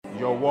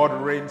Your word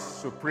reigns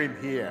supreme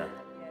here.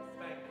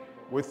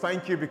 We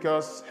thank you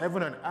because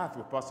heaven and earth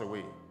will pass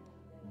away,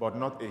 but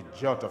not a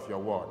jot of your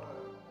word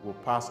will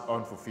pass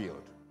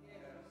unfulfilled.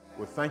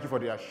 We thank you for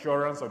the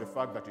assurance of the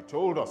fact that you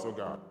told us, oh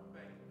God,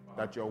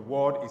 that your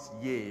word is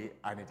yea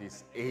and it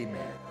is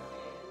amen.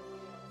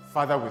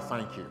 Father, we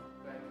thank you.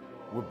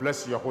 We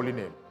bless your holy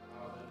name.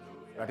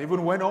 That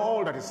even when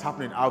all that is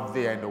happening out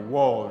there in the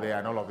world there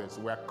and all of this,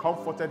 we are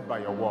comforted by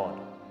your word.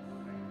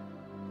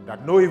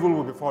 That no evil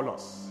will befall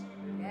us,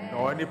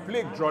 nor any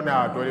plague draw near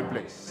our dwelling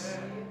place.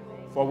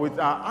 For with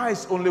our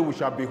eyes only we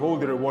shall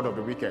behold the reward of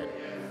the wicked.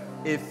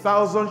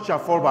 1,000 shall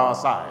fall by our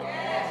side,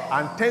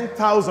 and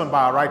 10,000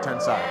 by our right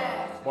hand side,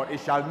 but it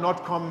shall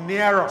not come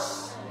near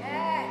us.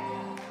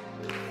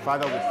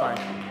 Father, we thank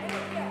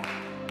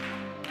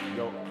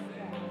you.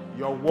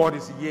 Your word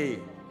is yea.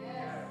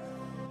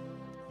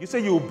 You say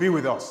you will be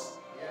with us.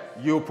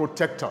 You will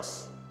protect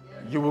us.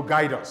 You will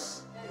guide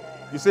us.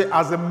 You say,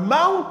 as the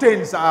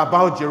mountains are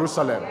about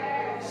Jerusalem,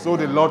 so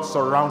the Lord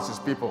surrounds his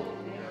people.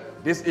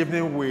 This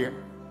evening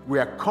we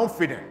are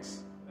confident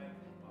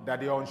that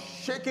the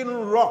unshaken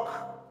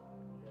rock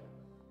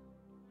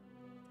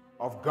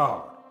of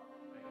God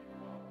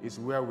is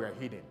where we are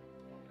hidden.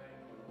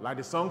 Like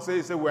the song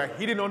says, we are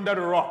hidden under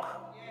the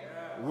rock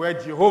where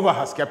Jehovah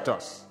has kept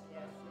us.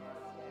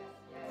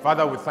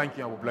 Father, we thank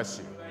you and we bless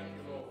you.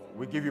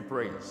 We give you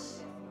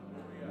praise.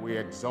 We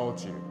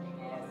exalt you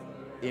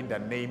in the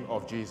name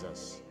of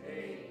Jesus.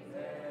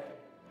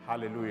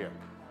 Hallelujah.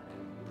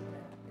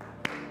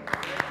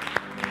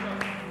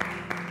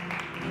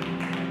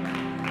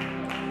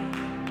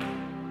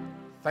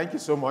 Thank you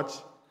so much.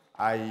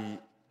 I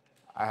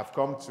have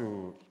come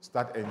to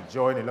start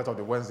enjoying a lot of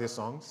the Wednesday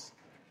songs,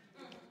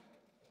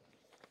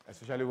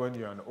 especially when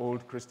you're an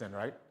old Christian,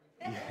 right?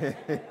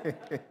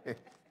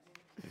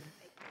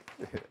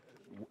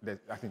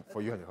 I think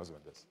for you and your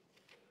husband, yes.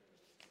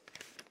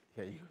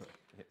 Here you go.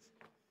 Yes.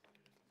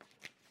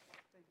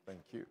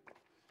 Thank you.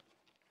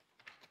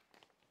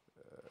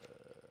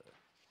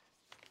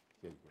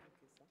 Here you go.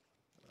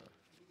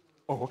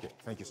 Oh, okay.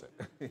 Thank you, sir.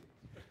 Do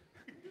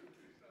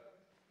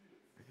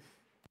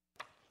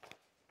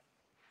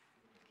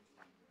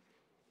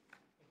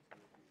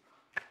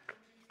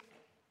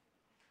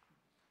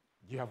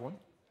you have one?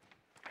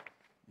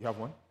 You have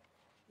one?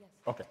 Yes.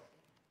 Okay.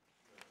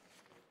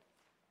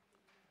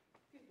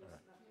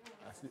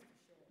 I see.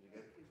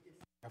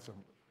 Have some.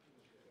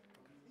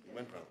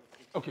 Went round.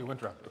 Okay,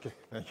 went round. Okay,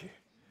 thank you.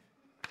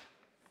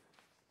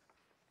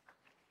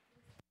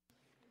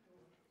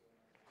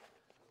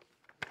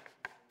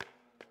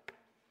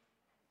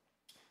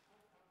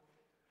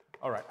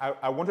 All right,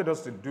 I wanted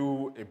us to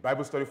do a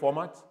Bible study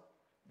format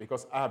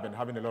because I have been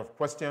having a lot of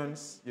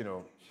questions. You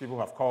know, people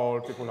have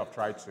called, people have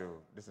tried to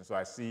listen. So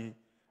I see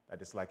that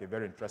it's like a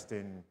very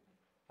interesting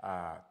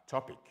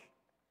topic.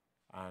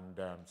 And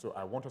so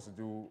I want us to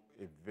do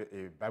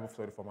a Bible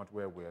study format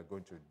where we're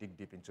going to dig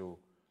deep into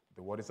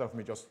the word instead of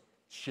me just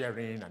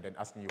sharing and then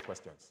asking you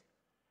questions.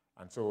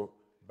 And so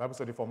Bible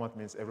study format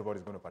means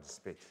everybody's going to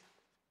participate.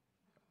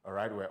 All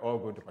right, we're all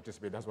going to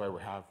participate. That's why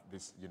we have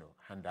this, you know,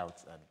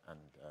 handouts and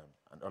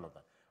all of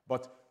that.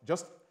 But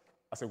just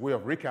as a way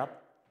of recap,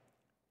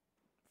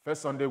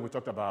 first Sunday we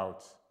talked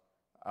about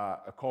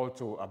a call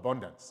to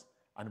abundance.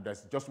 And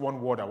there's just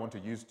one word I want to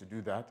use to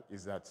do that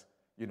is that,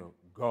 you know,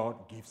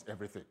 God gives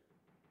everything.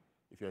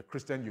 If you're a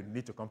Christian, you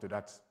need to come to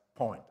that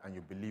point and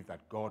you believe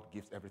that God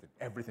gives everything.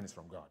 Everything is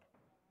from God.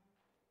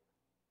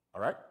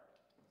 All right?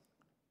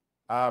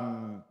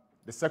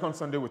 The second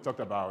Sunday we talked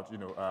about, you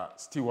know,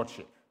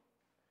 stewardship.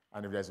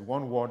 And if there's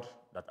one word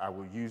that I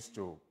will use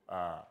to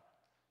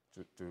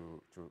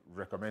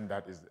recommend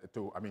that is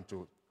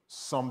to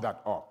sum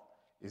that up,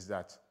 is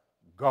that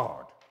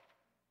God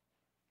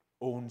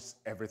owns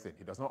everything.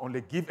 He does not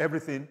only give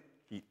everything,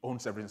 he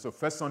owns everything. So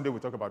first Sunday we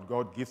talked about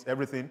God gives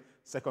everything.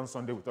 Second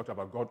Sunday we talked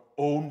about God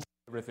owns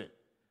everything.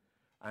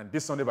 And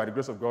this Sunday, by the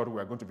grace of God, we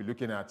are going to be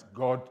looking at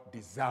God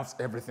deserves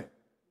everything.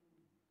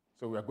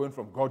 So we are going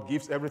from God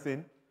gives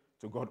everything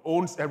to God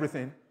owns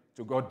everything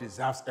to God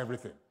deserves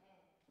everything.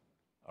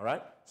 All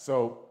right?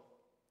 So,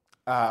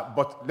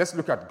 but let's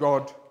look at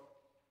God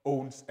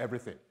owns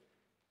everything.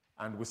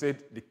 And we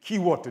said the key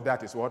word to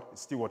that is what?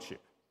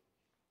 Stewardship.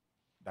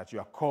 That you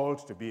are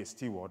called to be a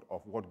steward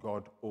of what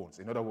God owns.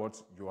 In other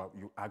words,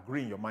 you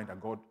agree in your mind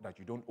that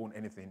you don't own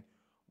anything.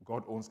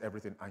 God owns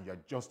everything, and you're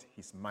just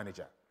his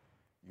manager.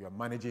 You are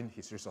managing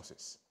his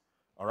resources.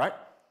 All right?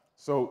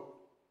 So,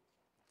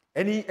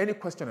 any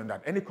question on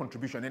that? Any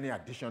contribution, any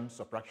addition,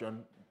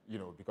 subtraction, you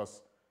know,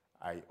 because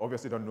I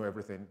obviously don't know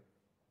everything.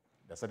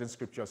 There are certain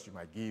scriptures you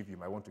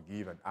might want to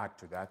give and add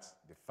to that.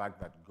 The fact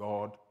that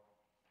God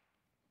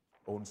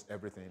owns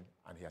everything,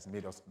 and he has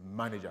made us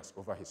managers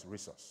over his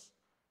resource,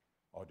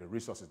 or the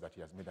resources that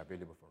he has made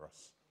available for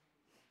us.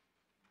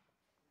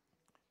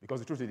 Because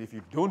the truth is, if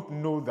you don't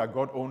know that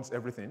God owns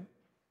everything,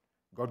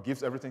 God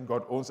gives everything,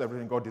 God owns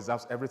everything, God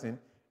deserves everything,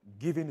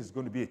 giving is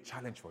going to be a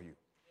challenge for you.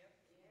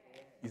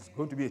 It's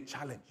going to be a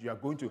challenge. You are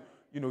going to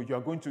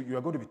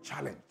be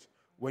challenged.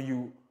 When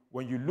you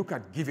look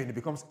at giving, it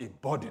becomes a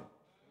burden.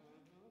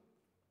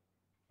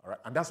 Right?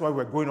 And that's why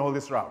we're going all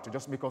this route, to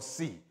just make us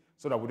see,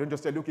 so that we don't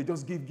just say, okay,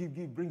 just give,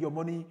 bring your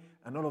money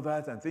and all of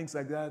that and things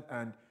like that,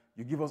 and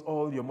you give us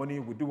all your money,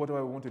 we do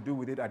whatever we want to do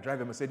with it. I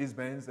drive a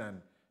Mercedes-Benz, and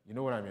you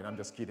know what I mean. I'm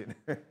just kidding.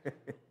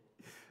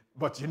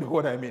 But you know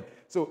what I mean.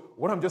 So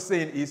what I'm just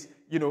saying is,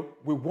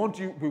 we want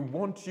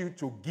you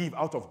to give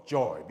out of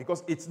joy,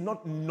 because it's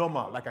not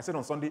normal. Like I said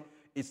on Sunday,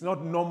 it's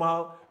not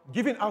normal.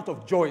 Giving out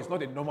of joy is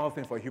not a normal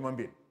thing for a human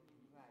being.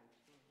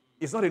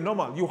 It's not a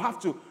normal. You have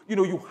to,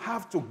 you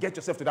have to get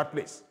yourself to that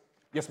place.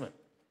 Yes, ma'am.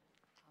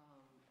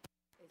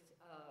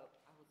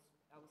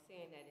 I was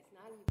saying that it's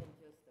not even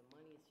just the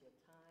money; it's your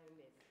time,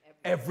 it's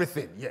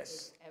everything.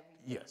 Yes. It's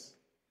everything. Yes.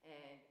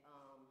 And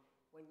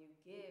when you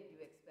give,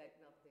 you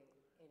expect nothing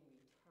in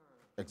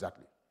return.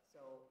 Exactly.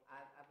 So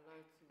I've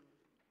learned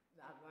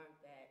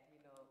that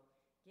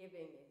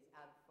giving is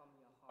out from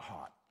your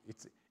heart.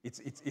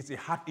 It's a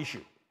heart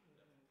issue.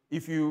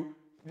 If you,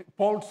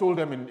 Paul told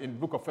them in the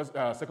book of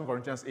 2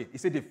 Corinthians 8, he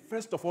said they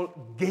first of all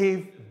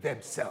gave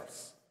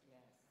themselves. Yes.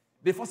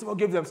 They first of all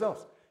gave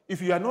themselves.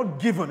 If you are not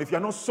given, if you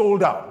are not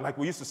sold out, like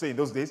we used to say in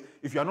those days,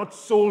 if you are not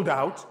sold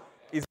out,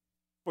 it's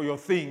for your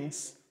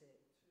things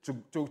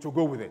to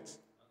go with it.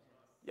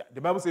 Yeah,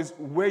 the Bible says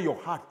where your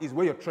heart is,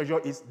 where your treasure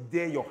is,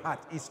 there your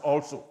heart is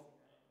also.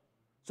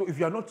 So if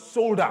you are not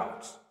sold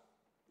out,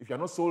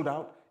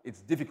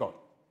 it's difficult.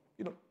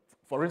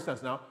 For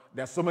instance now,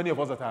 there are so many of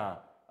us that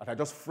are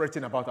just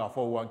fretting about our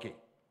 401k.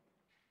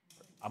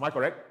 Am I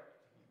correct?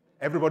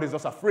 Everybody's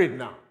just afraid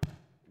now.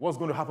 What's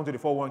going to happen to the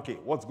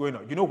 401k? What's going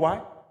on? You know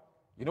why?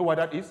 You know why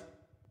that is?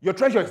 Your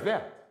treasure is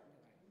there.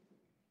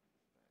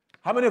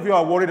 How many of you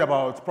are worried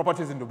about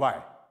properties in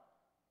Dubai?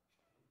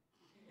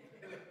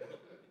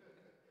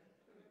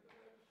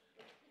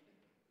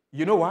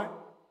 You know why?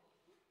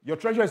 Your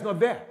treasure is not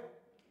there.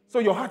 So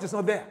your heart is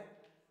not there.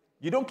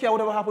 You don't care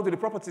whatever happens to the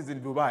properties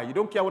in Dubai. You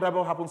don't care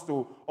whatever happens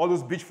to all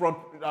those beachfront,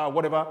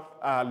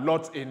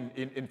 lots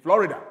in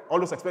Florida. All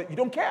those expenses. You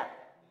don't care.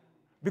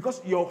 Because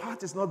your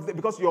heart is not there.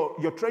 Because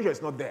your treasure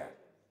is not there.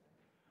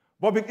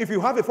 But if you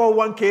have a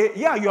 401k,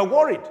 yeah, you are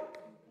worried.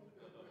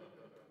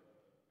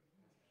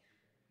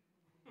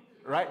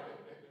 Right?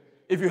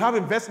 If you have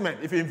investment,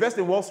 if you invest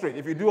in Wall Street,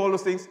 if you do all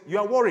those things, you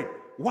are worried.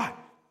 Why?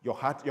 Your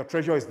heart, your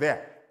treasure is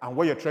there. And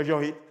where your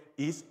treasure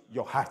is,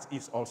 your heart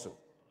is also.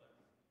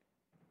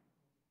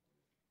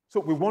 So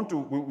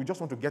we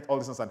just want to get all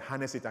this and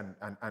harness it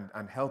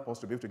and help us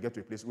to be able to get to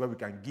a place where we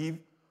can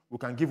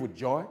give with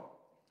joy,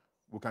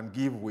 we can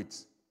give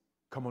with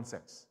common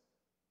sense.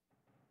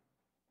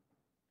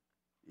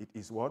 It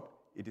is what?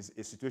 It is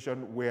a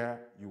situation where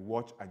you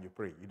watch and you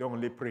pray. You don't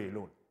only pray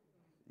alone.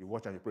 You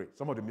watch and you pray.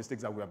 Some of the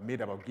mistakes that we have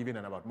made about giving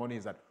and about money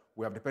is that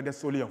we have depended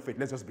solely on faith.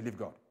 Let's just believe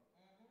God.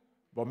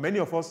 But many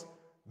of us,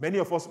 we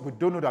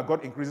don't know that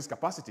God increases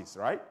capacities,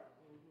 right?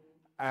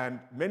 And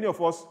many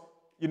of us,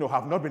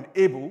 have not been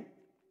able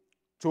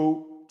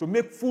to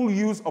make full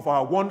use of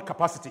our one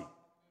capacity,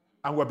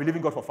 and we're believing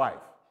God for 5.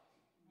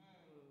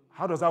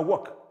 How does that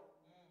work?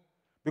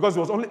 Because it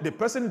was only the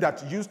person that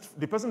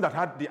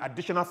had the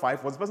additional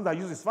 5 was the person that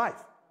used his 5,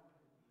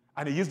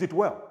 and he used it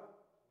well.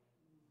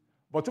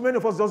 But too many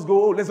of us just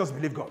go, let's just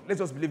believe God. Let's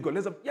just believe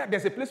God. Yeah,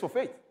 there's a place for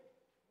faith.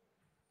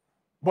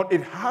 But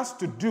it has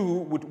to do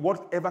with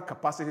whatever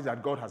capacity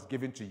that God has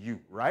given to you,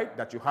 right?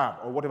 That you have,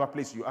 or whatever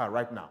place you are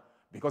right now.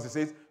 Because it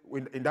says,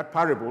 in that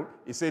parable,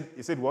 he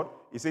said what?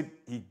 He said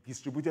he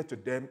distributed to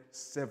them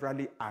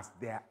severally as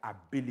their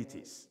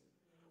abilities.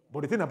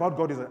 But the thing about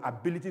God is that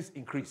abilities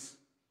increase.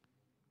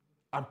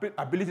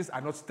 Abilities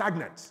are not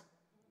stagnant.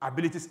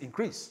 Abilities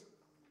increase.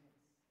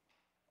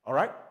 All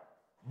right?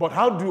 But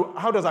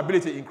how does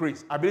ability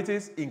increase?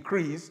 Abilities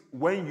increase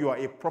when you are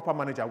a proper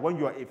manager, when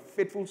you are a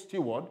faithful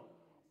steward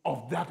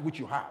of that which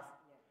you have.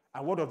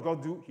 And what does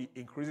God do? He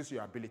increases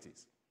your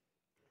abilities.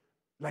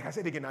 Like I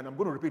said again, and I'm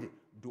going to repeat it.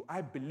 Do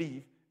I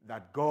believe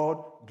that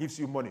God gives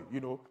you money?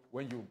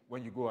 When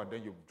you go and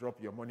then you drop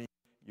your money,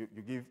 you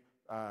give,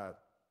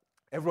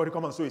 everybody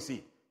come and sow a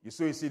seed. You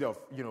sow a seed of,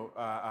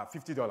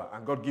 $50,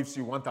 and God gives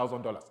you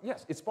 $1,000.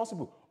 Yes, it's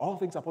possible. All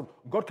things are possible.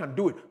 God can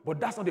do it, but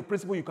that's not the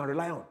principle you can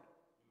rely on.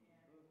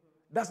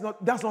 That's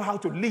not how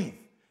to live.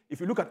 If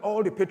you look at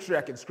all the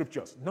patriarchs in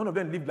scriptures, none of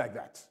them lived like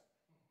that.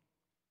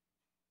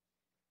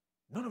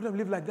 None of them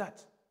lived like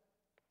that.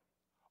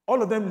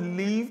 All of them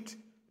lived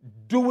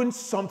doing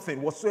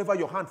something. Whatsoever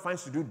your hand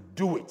finds to do,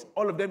 do it.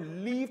 All of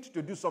them lived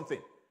to do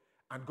something.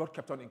 And God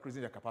kept on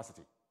increasing their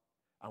capacity.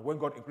 And when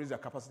God increases their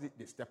capacity,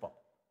 they step up.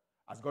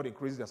 As God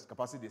increases their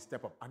capacity, they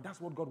step up. And that's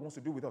what God wants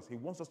to do with us. He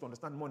wants us to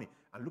understand money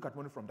and look at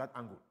money from that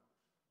angle.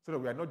 So that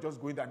we are not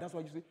just going there. And that's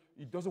why you see,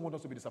 He doesn't want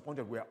us to be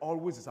disappointed. We are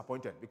always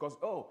disappointed. Because,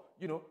 oh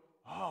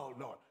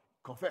Lord,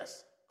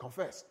 confess,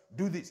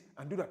 do this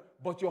and do that.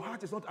 But your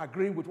heart is not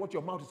agreeing with what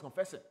your mouth is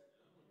confessing.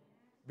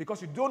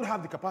 Because you don't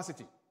have the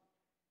capacity.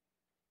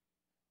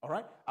 All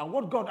right? And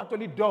what God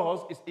actually does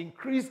is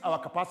increase our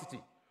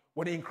capacity.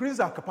 When He increases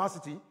our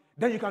capacity,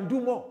 then you can do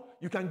more.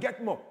 You can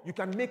get more. You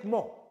can make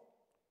more.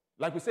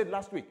 Like we said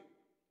last week,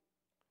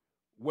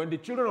 when the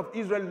children of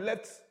Israel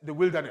left the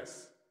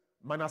wilderness,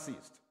 manna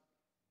ceased.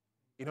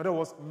 In other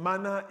words,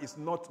 manna is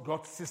not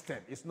God's system.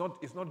 It's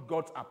not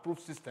God's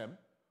approved system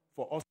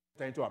for us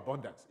to enter into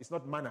abundance. It's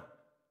not manna.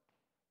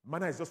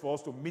 Manna is just for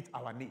us to meet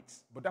our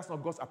needs. But that's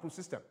not God's approved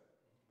system.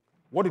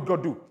 What did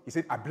God do? He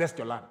said, I blessed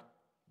your land.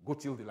 Go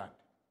till the land.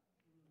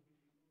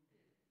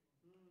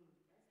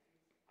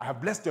 I have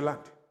blessed your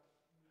land.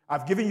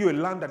 I've given you a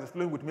land that is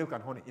flowing with milk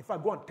and honey. In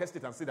fact, go and test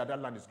it and see that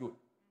that land is good.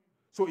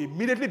 So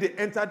immediately they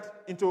entered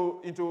into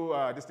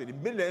this thing.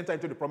 Immediately they entered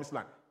into the promised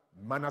land.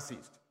 Manna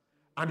ceased.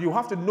 And you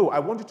have to know, I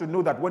want you to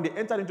know that when they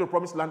entered into the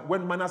promised land,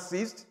 when manna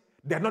ceased,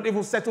 they're not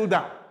even settled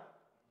down.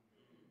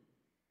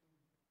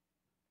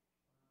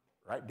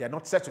 Right? They're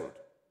not settled.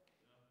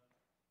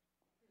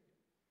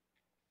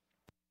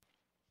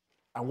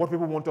 And what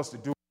people want us to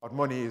do about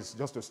money is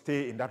just to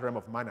stay in that realm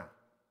of manna.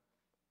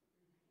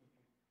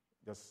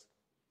 Just,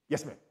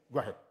 yes, ma'am. Go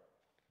ahead.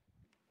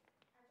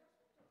 I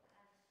just want to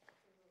add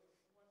to what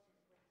you were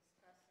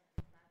discussing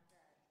about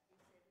that.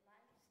 It's a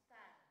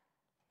lifestyle.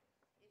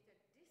 It's a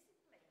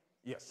discipline.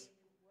 Yes.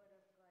 In the Word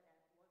of God and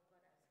what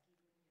God has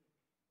given you.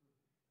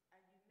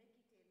 And you make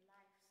it a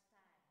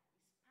lifestyle. It's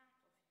part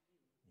of you.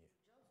 Yeah.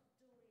 You just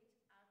do it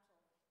out of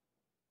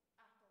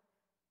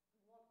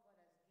what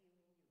God has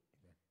given you.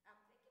 Amen. I'm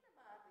thinking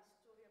about the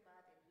story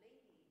about a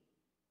lady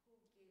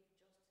who gave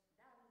just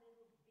that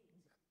little bit,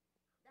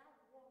 that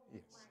one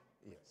Yes. mite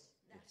Yes.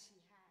 that she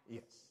had.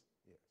 Yes.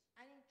 Yes.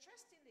 And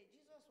interestingly,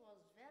 Jesus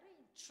was very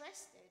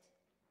interested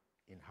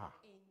In her.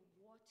 in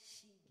what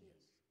she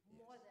gave,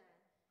 more than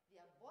the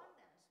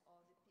abundance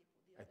of the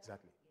people. The other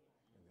Exactly. people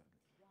gave.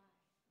 Exactly. Why?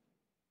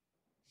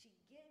 She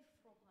gave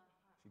from her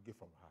heart. She gave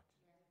from her heart.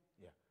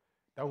 Yeah.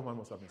 That woman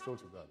must have been sold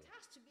to God. It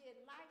has to be a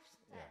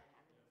lifestyle. Yeah.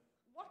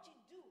 What you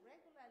do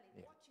regularly,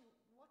 Yeah. what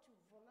you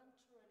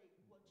voluntarily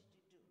want you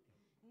to do,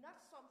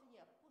 not something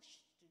you're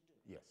pushed to do.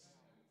 Yes.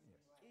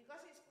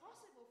 Because it's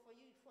possible for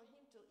him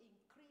to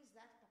increase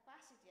that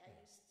capacity, and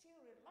you're still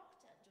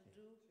reluctant to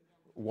do.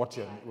 What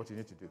you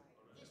need to do.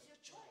 It's your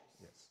choice.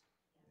 Yes.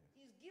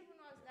 He's given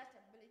us that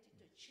ability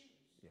to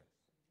choose. Yes.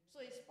 So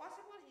it's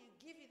possible he'll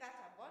give you that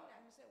abundance.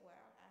 You say,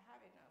 well, I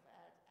have enough.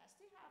 I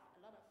still have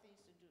a lot of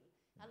things to do,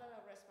 a lot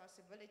of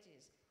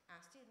responsibilities,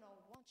 and still not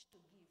want to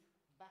give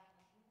back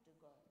to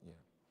God. Yeah.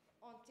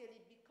 Until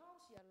it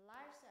becomes your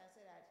lifestyle,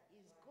 say that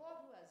it's God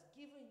who has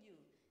given you,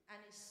 and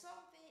it's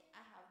something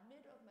I have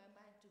made up my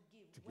mind to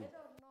give.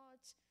 Whether or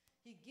not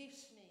he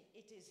gives me,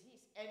 it is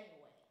his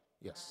anyway.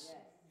 Yes.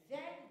 Then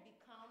it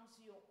becomes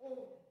your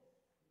own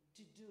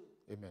to do,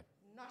 Amen.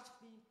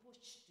 not being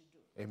pushed to do.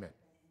 Amen.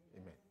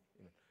 Amen.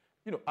 Amen.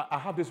 You know, I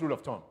have this rule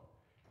of thumb.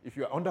 If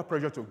you are under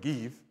pressure to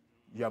give,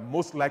 you are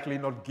most likely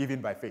not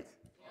giving by faith.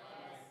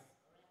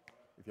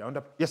 If you're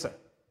under, yes, sir.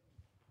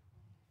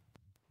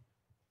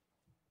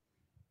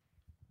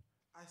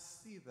 I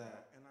see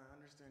that, and I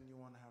understand you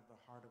want to have the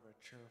heart of a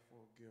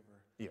cheerful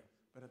giver. Yeah.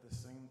 But at the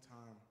same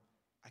time,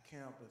 I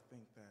can't help but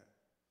think that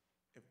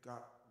if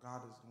God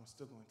is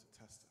still going to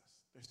test us,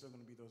 there's still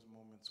going to be those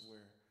moments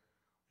where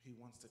he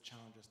wants to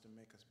challenge us to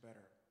make us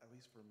better. At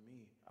least for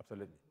me.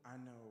 Absolutely. I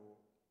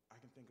know I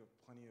can think of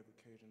plenty of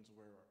occasions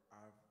where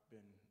I've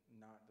been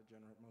not the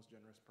most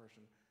generous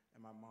person,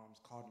 and my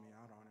mom's called me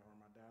out on it, or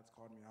my dad's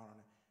called me out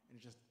on it. And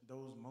it's just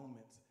those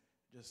moments,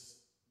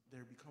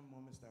 they become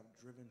moments that have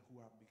driven who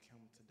I've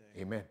become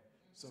today. Amen.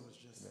 So it's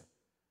just,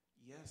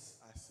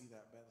 yes, I see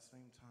that, but at the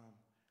same time,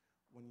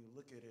 when you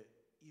look at it,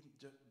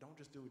 don't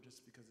just do it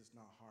just because it's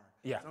not hard.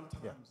 Yeah.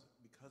 Sometimes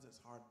because it's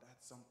hard,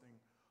 that's something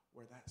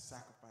where that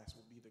sacrifice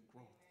will be the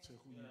growth to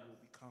who you will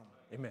become.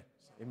 Amen.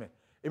 Amen.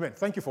 Amen.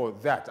 Thank you for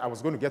that. I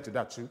was going to get to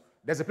that too.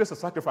 There's a place of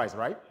sacrifice,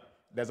 right?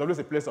 There's always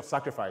a place of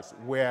sacrifice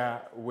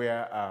where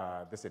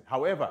this is.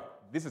 However,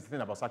 this is the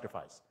thing about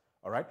sacrifice.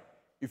 All right?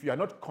 If you are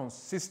not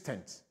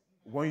consistent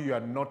when you are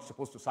not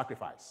supposed to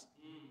sacrifice,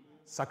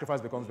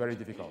 sacrifice becomes very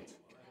difficult.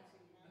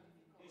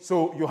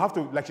 So you have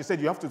to, like you said,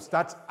 you have to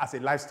start as a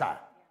lifestyle.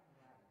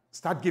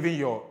 Start giving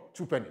your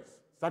 2 pennies.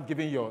 Start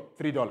giving your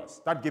 $3.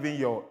 Start giving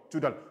your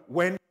 $2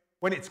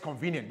 when it's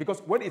convenient. Because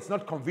when it's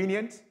not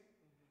convenient,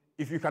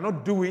 if you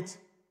cannot do it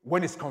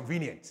when it's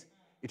convenient,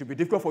 it will be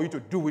difficult for you to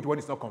do it when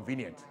it's not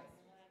convenient.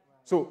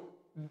 So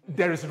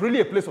there is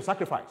really a place of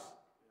sacrifice,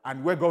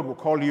 and where God will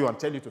call you and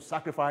tell you to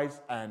sacrifice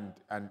and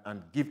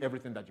give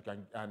everything that you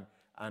can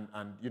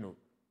and you know,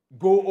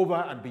 go over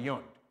and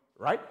beyond,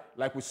 right?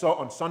 Like we saw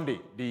on Sunday,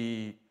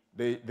 the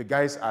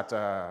guys at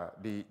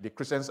the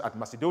Christians at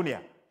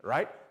Macedonia,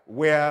 right?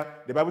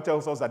 Where the Bible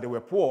tells us that they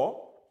were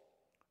poor,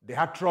 they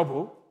had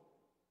trouble,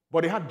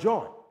 but they had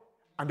joy,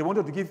 and they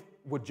wanted to give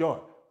with joy.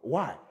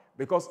 Why?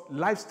 Because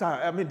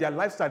their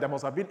lifestyle, there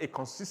must have been a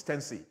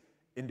consistency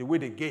in the way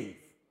they gave.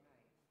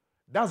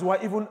 That's why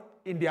even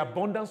in the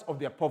abundance of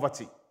their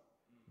poverty,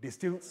 they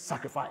still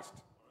sacrificed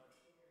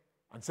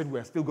and said,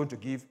 we're still going to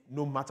give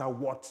no matter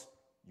what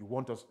you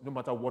want us, no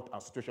matter what our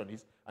situation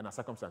is and our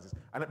circumstances.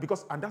 And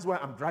that's why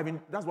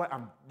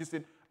I'm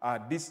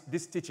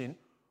this teaching,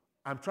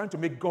 I'm trying to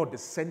make God the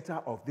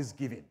center of this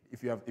giving.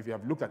 If you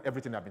have looked at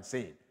everything I've been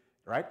saying,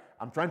 right?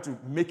 I'm trying to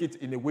make it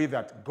in a way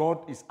that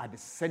God is at the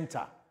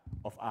center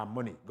of our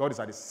money. God is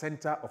at the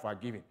center of our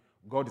giving.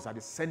 God is at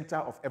the center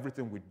of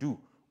everything we do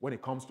when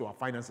it comes to our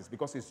finances,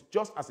 because he's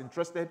just as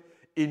interested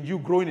in you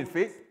growing in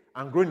faith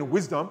and growing in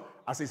wisdom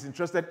as he's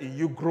interested in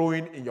you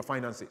growing in your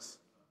finances.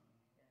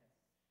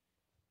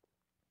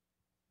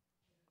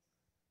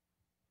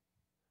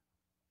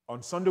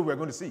 On Sunday, we're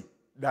going to see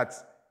that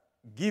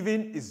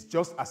giving is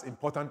just as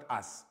important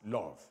as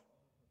love.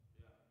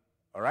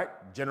 All right?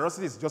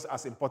 Generosity is just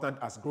as important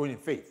as growing in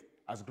faith,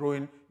 as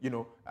growing,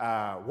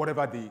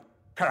 whatever the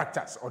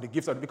characters or the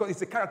gifts are, because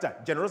it's a character.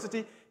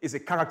 Generosity is a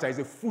character, it's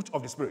a fruit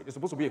of the Spirit. It's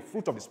supposed to be a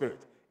fruit of the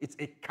Spirit. It's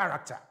a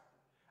character.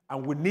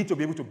 And we need to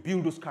be able to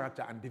build those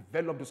characters and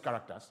develop those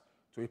characters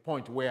to a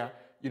point where,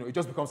 it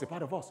just becomes a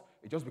part of us.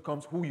 It just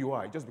becomes who you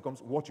are. It just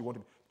becomes what you want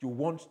to be. You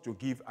want to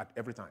give at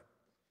every time.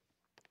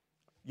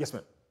 Yes,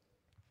 ma'am.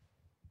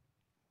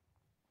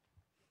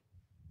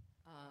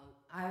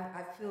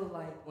 I feel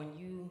like when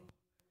you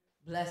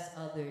bless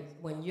others,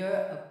 when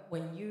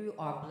you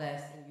are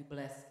blessed and you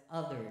bless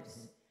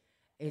others,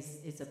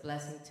 it's a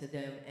blessing to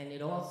them. And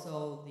it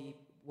also, the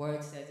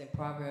word says in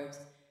Proverbs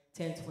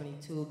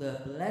 10:22,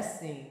 the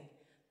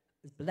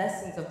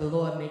blessings of the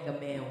Lord make a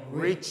man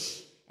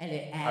rich, and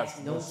it adds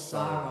no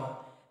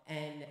sorrow.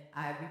 And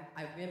I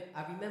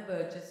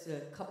remember just a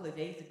couple of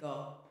days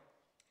ago,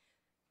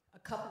 a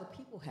couple of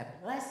people had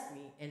blessed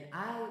me, and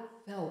I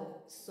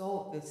felt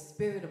the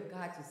Spirit of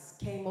God just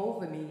came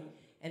over me,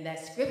 and that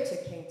scripture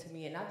came to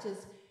me, and I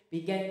just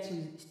began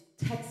to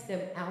text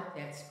them out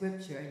that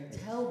scripture and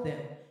tell them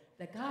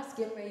that God's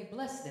getting ready to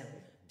bless them.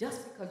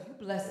 Just because you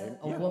blessed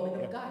a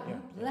woman of God, you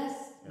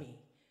blessed me.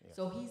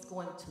 So he's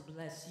going to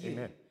bless you.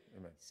 Amen.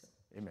 Amen. So.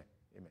 Amen.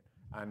 Amen.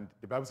 And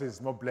the Bible says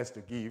it's more blessed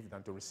to give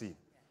than to receive.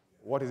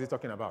 What is it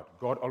talking about?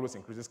 God always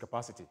increases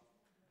capacity,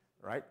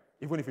 right?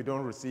 Even if you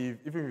don't receive,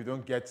 even if you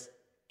don't get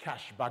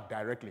cash back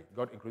directly,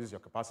 God increases your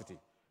capacity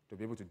to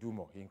be able to do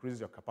more. He increases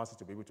your capacity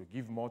to be able to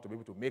give more, to be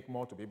able to make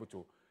more, to be able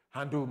to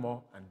handle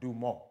more and do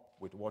more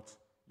with what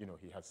He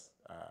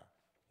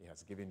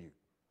has given you.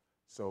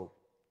 So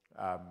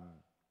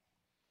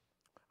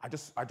I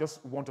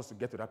just want us to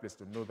get to that place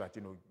to know that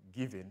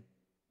giving,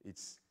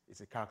 it's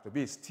a character.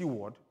 Be a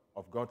steward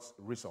of God's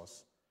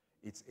resource.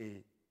 It's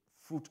a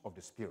fruit of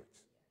the Spirit.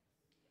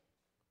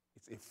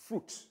 It's a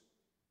fruit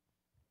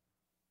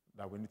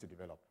that we need to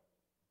develop.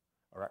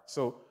 All right.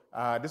 So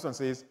this one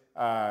says,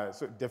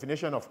 so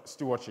definition of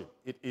stewardship.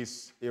 It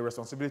is a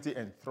responsibility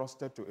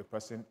entrusted to a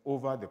person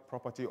over the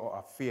property or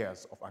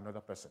affairs of another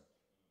person.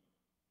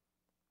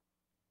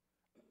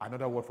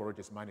 Another word for it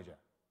is manager.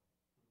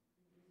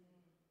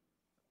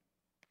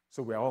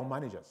 So we are all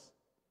managers.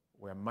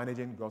 We are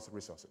managing God's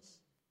resources.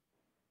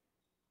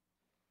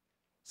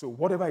 So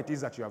whatever it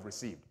is that you have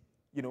received,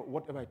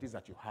 whatever it is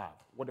that you have,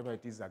 whatever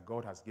it is that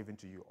God has given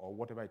to you, or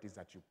whatever it is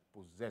that you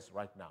possess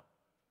right now,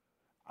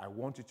 I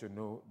want you to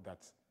know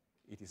that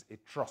it is a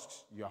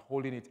trust. You are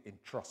holding it in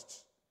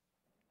trust.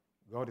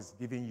 God is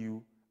giving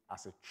you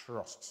as a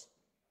trust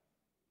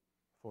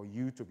for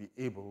you to be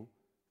able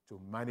to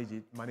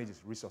manage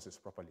His resources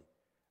properly.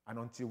 And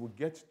until we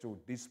get to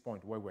this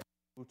point where we're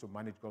able to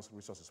manage God's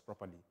resources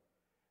properly,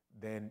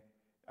 then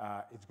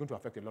it's going to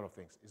affect a lot of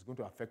things. It's going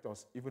to affect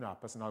us, even our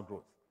personal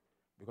growth.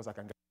 Because I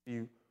can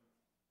guarantee you,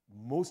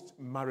 most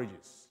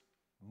marriages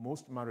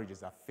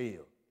that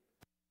fail,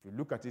 if you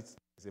look at it,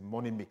 there's a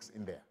money mix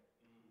in there.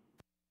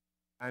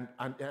 And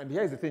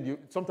here's the thing,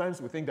 sometimes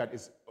we think that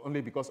it's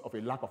only because of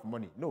a lack of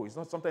money. No, it's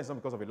not. Sometimes it's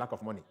not because of a lack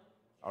of money.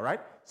 All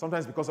right?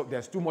 Sometimes because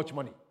there's too much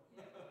money.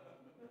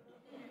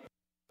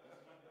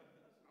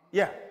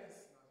 Yeah.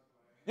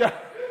 Yeah.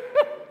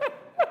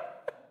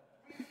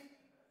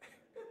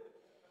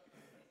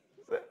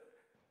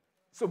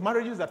 So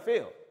marriages that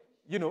fail,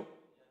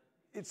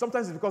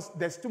 sometimes it's because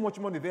there's too much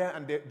money there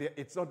and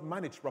it's not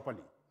managed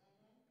properly.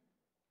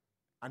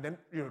 And then,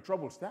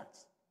 trouble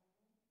starts.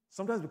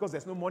 Sometimes because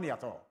there's no money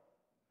at all.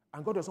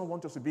 And God doesn't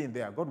want us to be in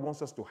there. God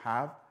wants us to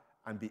have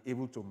and be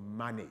able to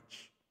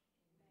manage.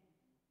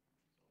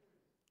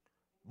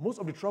 Most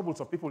of the troubles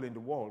of people in the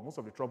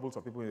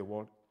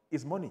world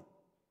is money.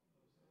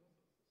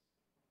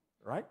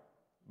 Right?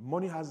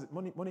 Money has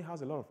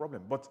a lot of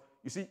problems. But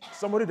you see,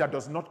 somebody that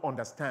does not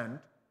understand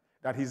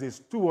that he's a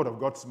steward of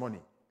God's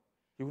money,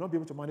 he will not be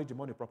able to manage the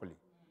money properly.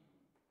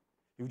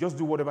 He will just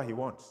do whatever he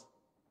wants.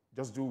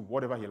 Just do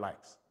whatever he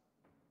likes.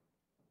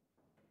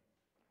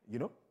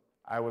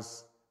 I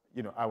was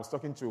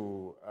talking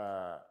to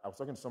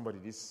somebody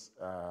this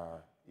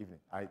evening.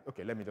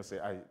 Let me just say,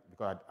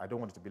 because I don't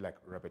want it to be like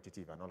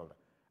repetitive and all of that.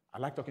 I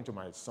like talking to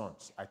my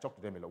sons. I talk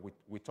to them a lot.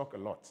 We talk a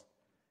lot.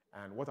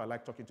 And what I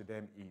like talking to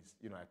them is,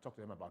 I talk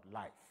to them about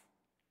life.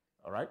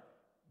 All right?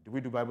 Do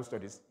we do Bible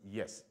studies?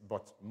 Yes.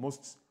 But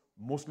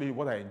mostly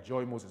what I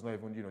enjoy most is not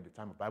even, the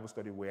time of Bible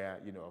study where,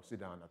 I'll sit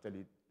down and I'll tell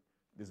you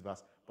this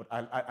verse. But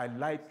I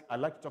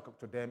like to talk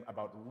to them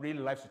about real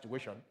life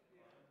situation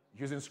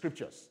using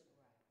scriptures.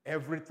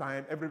 Every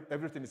time,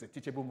 everything is a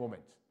teachable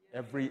moment.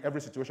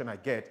 Every situation I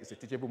get is a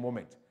teachable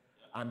moment.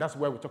 And that's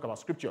where we talk about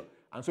scripture.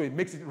 And so it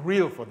makes it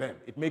real for them.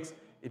 It makes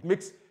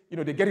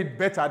they get it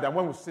better than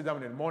when we sit down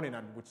in the morning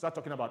and we start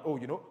talking about,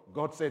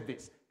 God said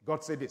this.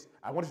 God said this.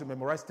 I want you to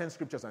memorize 10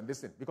 scriptures and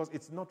listen, because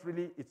it's not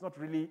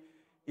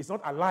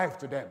alive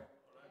to them.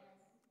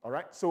 All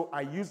right? So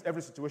I use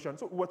every situation.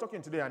 So we're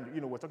talking today, and,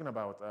 we're talking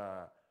about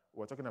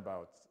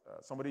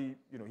somebody,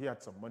 he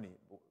had some money.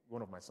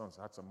 One of my sons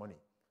had some money,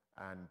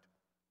 and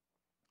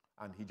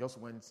he just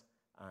went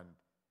and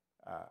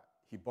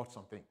he bought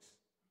some things.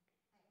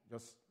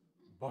 Just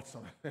bought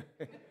some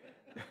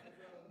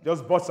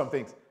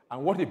things.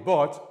 And what he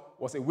bought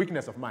was a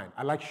weakness of mine.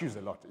 I like shoes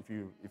a lot. If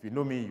you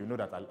know me, you know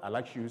that I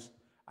like shoes.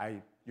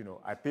 I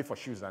pay for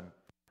shoes.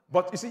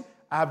 But you see,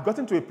 I have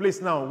gotten to a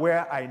place now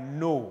where I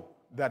know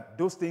that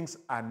those things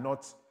are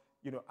not,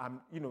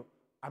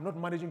 I'm not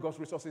managing God's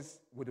resources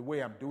with the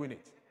way I'm doing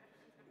it.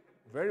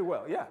 Very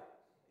well, yeah.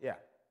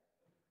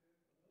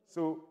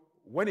 So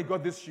when he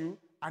got this shoe,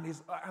 and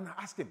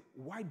I asked him,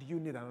 why do you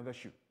need another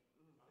shoe?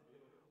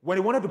 When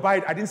he wanted to buy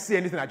it, I didn't say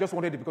anything. I just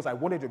wanted it because I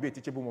wanted it to be a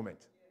teachable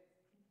moment.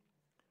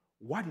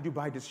 Why did you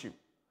buy this shoe?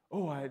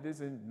 Oh,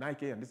 this is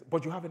Nike and this.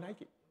 But you have a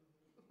Nike.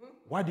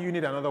 Why do you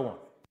need another one?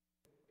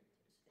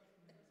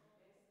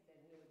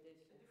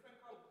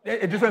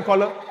 A different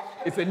color.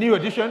 It's a new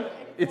edition.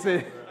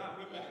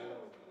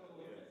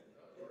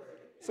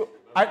 So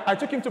I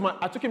took him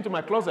to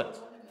my closet.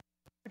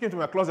 I took him to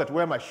my closet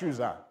where my shoes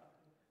are.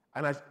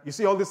 And you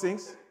see all these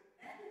things?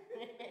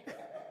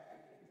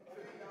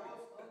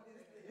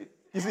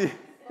 You see?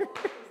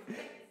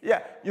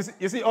 Yeah,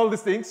 you see all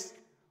these things?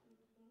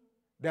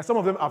 There are some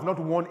of them I've not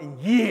worn in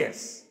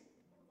years.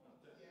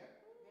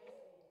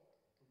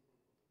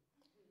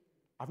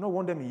 I've not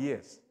worn them in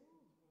years.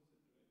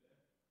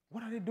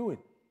 What are they doing?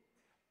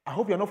 I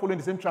hope you're not following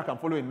the same track I'm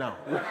following now.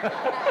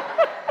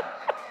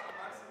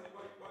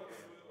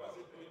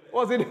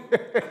 What's it?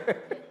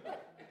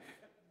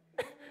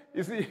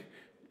 You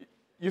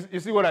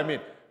see what I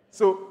mean?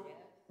 So,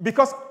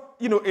 because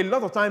a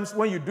lot of times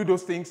when you do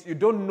those things, you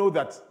don't know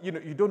that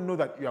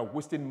you are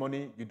wasting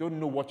money. You don't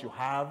know what you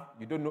have.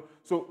 You don't know.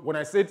 So when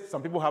I said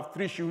some people have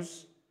 3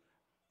 shoes,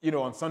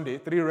 on Sunday,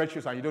 3 red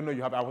shoes, and you don't know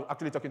you have, I was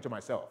actually talking to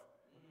myself.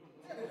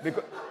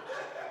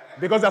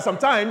 Because there's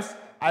sometimes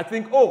I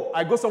think, oh,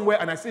 I go somewhere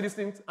and I see these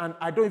things, and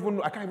I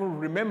can't even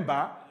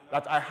remember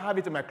that I have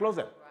it in my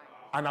closet.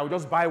 And I'll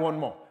just buy one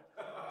more.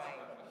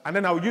 And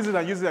then I'll use it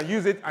and use it and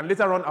use it, and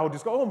later on I'll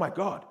discover, oh my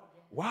God,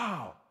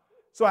 wow.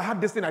 So I had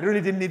this thing, I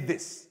really didn't need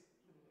this.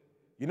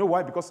 You know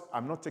why? Because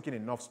I'm not taking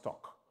enough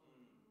stock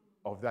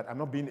of that. I'm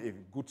not being a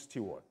good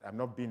steward. I'm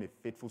not being a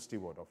faithful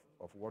steward of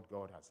what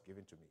God has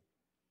given to me.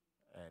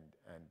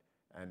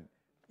 And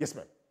yes,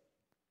 ma'am.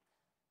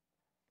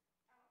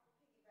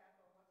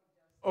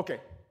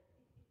 Okay.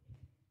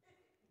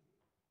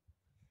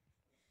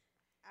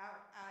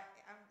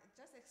 I'm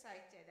just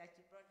excited that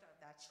you brought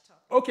up that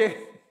topic. Okay.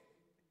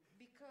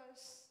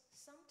 Because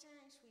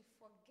sometimes we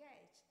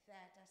forget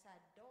that as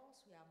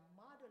adults we are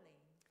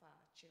modeling for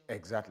our children.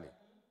 Exactly.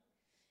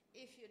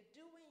 If you're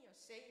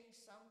saying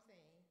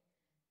something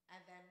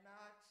and they're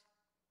not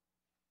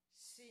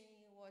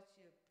seeing what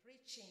you're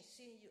preaching,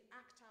 seeing you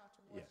act out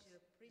what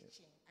you're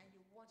preaching, and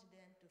you want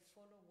them to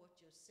follow what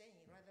you're saying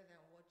rather than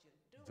what you're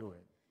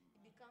doing,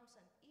 it becomes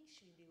an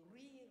issue in the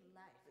real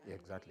life, and the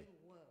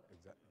real world.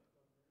 Exactly.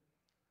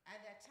 And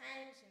at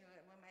times,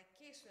 when my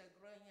kids were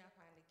growing up,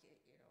 and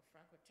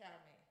Frank would tell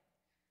me,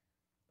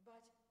 but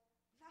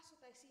that's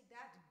what I see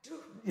Dad do.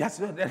 Yes,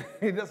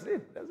 that's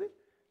it.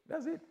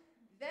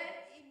 Then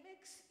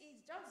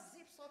it just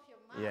zips off your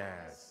mouth.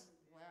 Yes.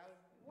 Well,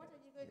 what are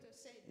you going to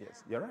say now?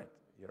 Yes, you're right.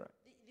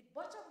 The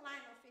bottom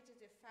line of it is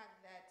the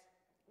fact that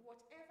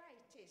whatever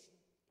it is,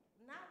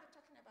 now we're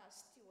talking about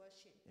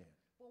stewardship,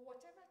 but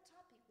whatever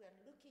topic we're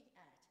looking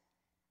at,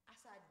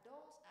 as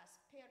adults,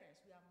 as parents,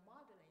 we are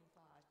modeling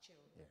for our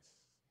children. Yes,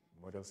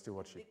 model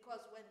stewardship.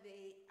 Because when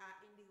they are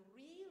in the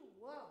real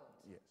world,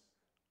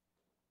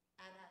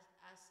 and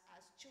as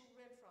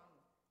children from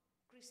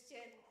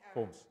Christian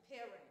homes,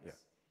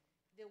 parents,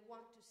 they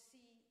want to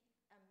see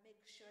and make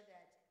sure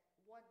that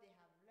what they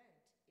have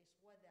learned is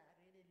what they are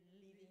really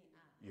living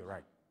out. You're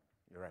right.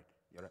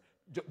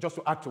 Just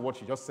to add to what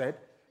she just said,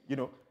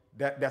 there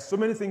are so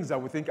many things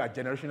that we think are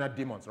generational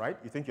demons, right?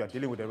 You think you are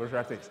dealing with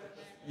generational things.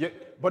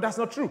 But that's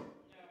not true,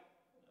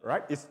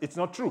 right? It's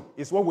not true.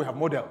 It's what we have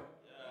modeled.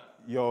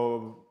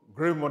 Your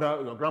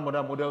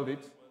grandmother modeled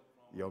it.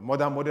 Your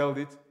mother modeled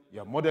it.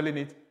 You're modeling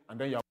it. And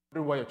then you're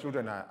wondering why your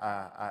children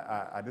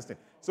are this thing.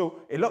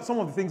 So some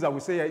of the things that we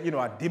say,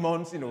 are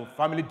demons,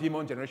 family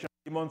demons, generational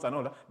demons and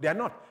all that. They are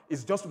not.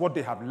 It's just what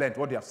they have learned,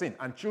 what they have seen.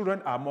 And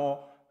children are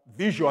more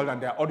visual than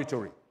they are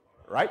auditory,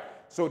 right?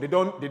 So they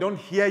don't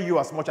hear you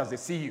as much as they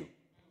see you.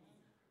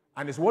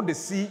 And it's what they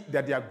see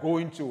that they are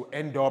going to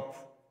end up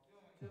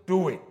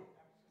doing,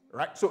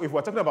 right? So if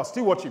we're talking about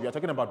stewardship, you're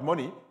talking about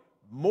money.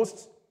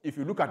 If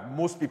you look at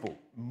most people,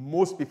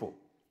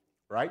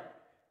 right?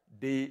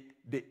 They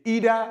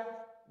either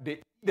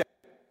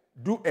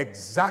do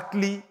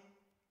exactly,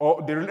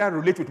 or they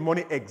relate with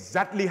money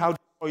exactly how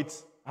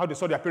they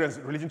saw their parents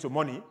relating to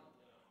money,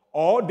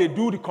 or they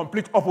do the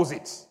complete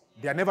opposite.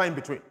 They are never in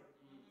between,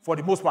 for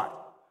the most part.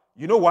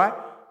 You know why?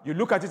 You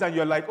look at it and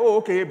you're like, oh,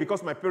 okay,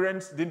 because my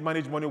parents didn't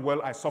manage money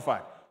well, I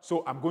suffered.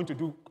 so I'm going to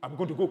go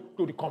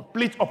to the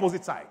complete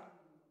opposite side.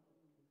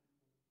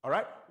 All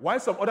right? While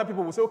some other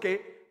people will say, okay,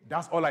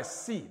 that's all I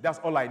see, that's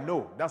all I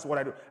know, that's what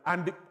I do.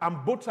 And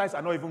both sides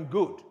are not even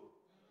good.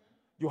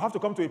 You have to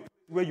come to a place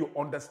where you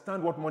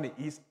understand what money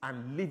is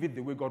and live it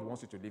the way God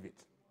wants you to live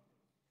it.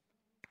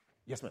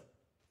 Yes, ma'am.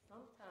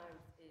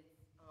 Sometimes it's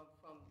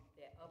from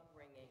their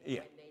upbringing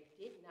Yeah. when they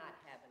did not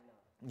have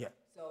enough. Yeah.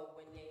 So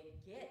when they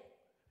get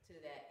to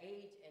that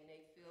age and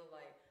they feel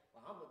like,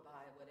 well, I'm going to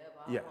buy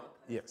whatever I Yeah. want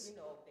Yes.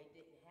 because, they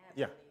didn't have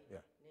Yeah. any.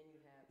 Yeah. And then you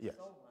have Yes.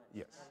 so much.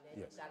 Yes. And then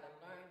Yes. you got to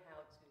learn how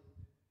to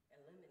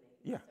eliminate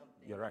Yeah.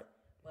 something. You're right.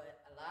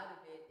 But a lot of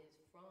it is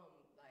from,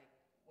 like,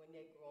 when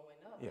they're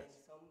growing up. Yes.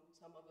 And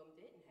some of them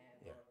didn't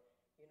have. Yeah.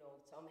 Or,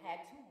 some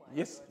had too much.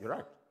 Yes, or you're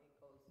right.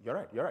 some- You're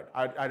right. You're right.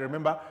 I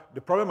remember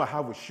the problem I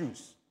have with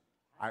shoes.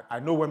 I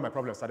know when my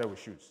problem started with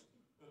shoes.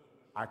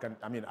 I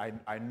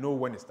know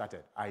when it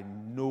started. I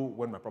know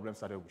when my problem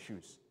started with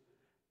shoes.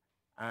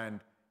 And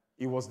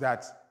it was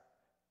that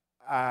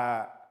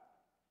I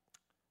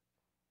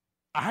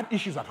had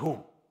issues at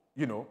home.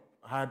 I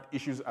had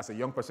issues as a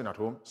young person at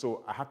home.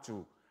 So I had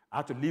to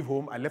leave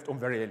home. I left home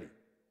very early.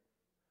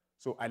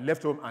 So I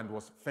left home and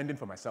was fending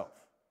for myself.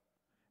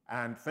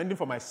 And fending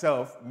for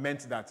myself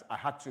meant that I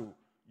had to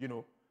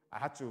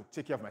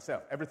take care of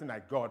myself. Everything I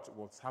got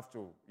will have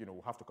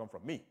to come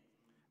from me.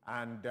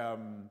 And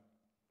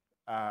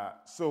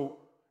so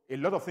a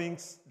lot of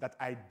things that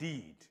I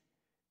did,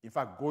 in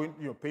fact,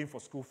 paying for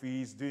school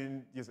fees,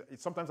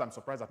 sometimes I'm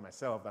surprised at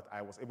myself that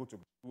I was able to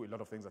do a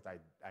lot of things that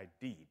I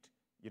did,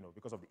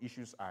 because of the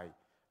issues I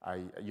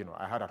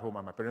had at home,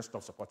 and my parents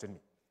stopped supporting me.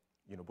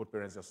 Both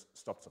parents just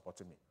stopped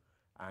supporting me.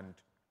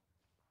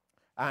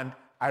 And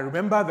I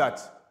remember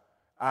that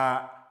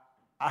I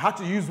had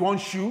to use one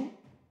shoe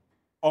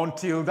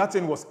until that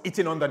thing was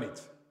eaten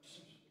underneath.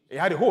 It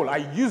had a hole. I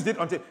used it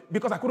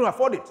because I couldn't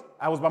afford it.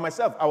 I was by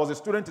myself. I was a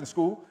student in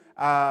school.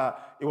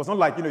 It was not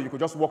like, you could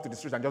just walk to the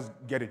street and just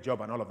get a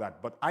job and all of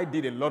that. But I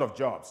did a lot of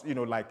jobs,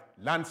 like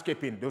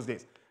landscaping those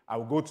days. I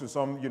would go to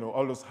some,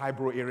 all those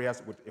highbrow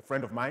areas with a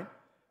friend of mine.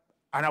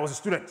 And I was a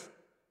student.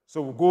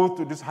 So we'll go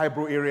to these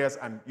highbrow areas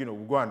and, we'll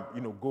go and,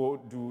 go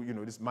do,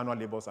 these manual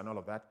labors and all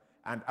of that.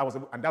 And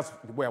that's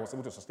the way I was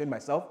able to sustain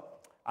myself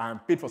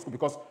and paid for school.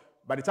 Because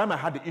by the time I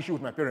had the issue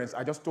with my parents,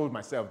 I just told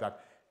myself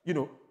that,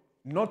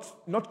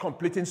 not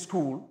completing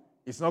school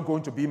is not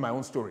going to be my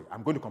own story.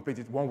 I'm going to complete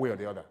it one way or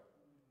the other.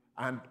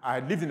 And I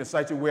lived in a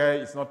society where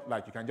it's not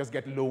like you can just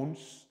get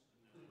loans,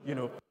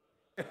 you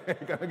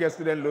cannot get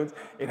student loans.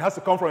 It has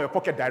to come from your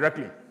pocket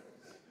directly.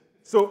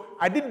 So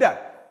I did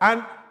that.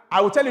 And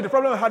I will tell you the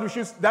problem I had with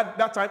shoes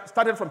that time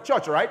started from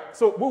church, right?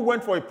 So we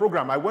went for a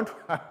program. I went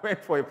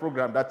for a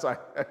program that time.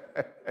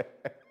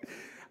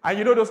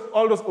 And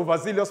all those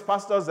overzealous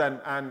pastors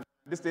and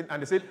this thing,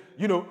 and they said,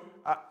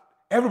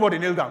 everybody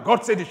kneel down.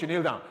 God said you should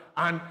kneel down.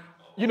 And,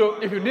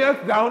 if you kneel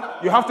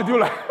down, you have to do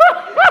like...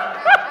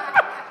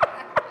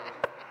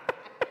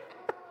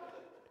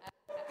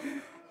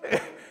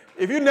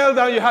 If you kneel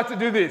down, you have to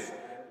do this.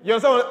 You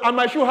understand? And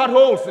my shoe had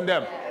holes in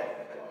them.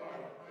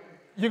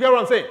 You get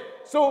what I'm saying?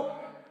 So,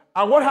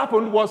 and what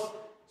happened was,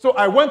 so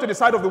I went to the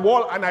side of the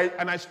wall and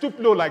I stooped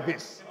low like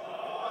this.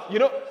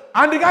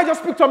 And the guy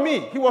just picked on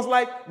me. He was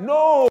like,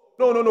 no.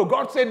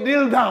 God said,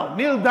 kneel down.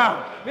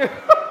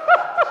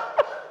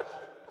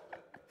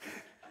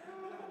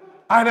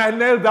 And I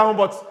knelt down,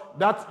 but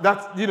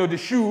that's the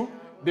shoe,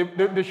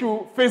 the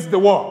shoe faced the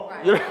wall.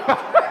 Right.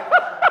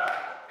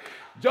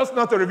 Just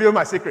not to reveal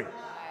my secret.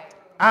 Right.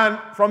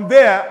 And from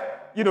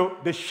there,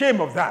 the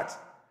shame of that,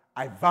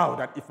 I vowed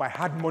that if I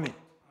had money,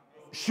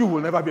 shoe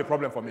will never be a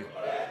problem for me.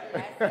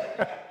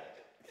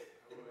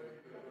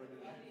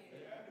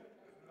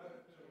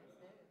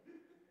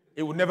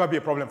 It would never be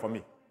a problem for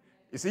me.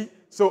 You see?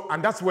 So,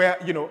 and that's where,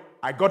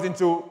 I got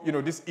into,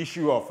 this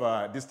issue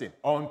of this thing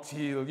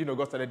until,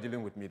 God started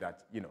dealing with me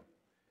that,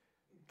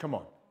 come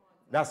on.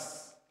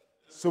 That's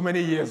so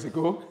many years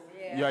ago.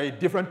 Yeah. You're a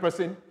different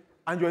person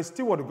and you're a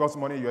steward of God's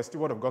money. You're a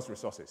steward of God's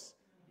resources.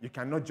 You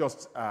cannot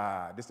just,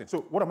 this thing.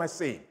 So what am I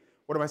saying?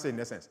 What am I saying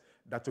in essence?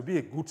 That to be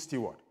a good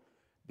steward,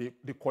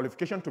 the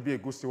qualification to be a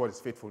good steward is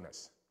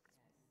faithfulness.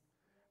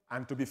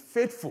 And to be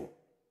faithful,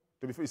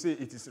 you see,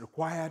 it is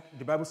required,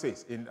 the Bible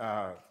says in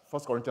 1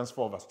 Corinthians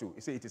 4 verse 2,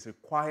 it says it is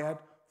required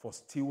for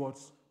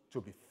stewards to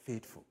be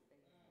faithful.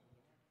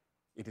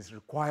 It is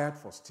required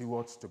for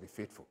stewards to be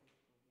faithful.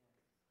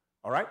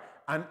 All right?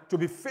 And to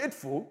be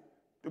faithful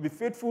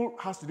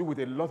has to do with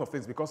a lot of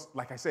things because,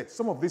 like I said,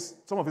 some of this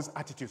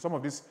attitude, some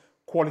of these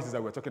qualities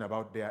that we're talking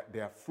about, they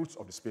are fruits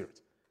of the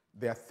Spirit.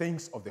 They are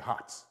things of the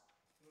heart.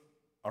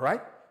 All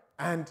right?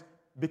 And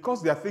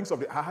because they are things of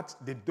the heart,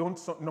 they don't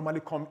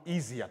normally come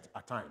easy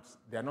at times.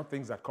 They are not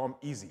things that come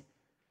easy,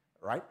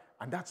 right?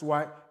 And that's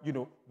why,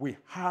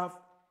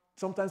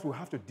 sometimes we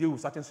have to deal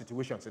with certain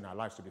situations in our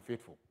lives to be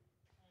faithful.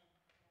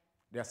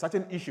 There are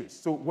certain issues.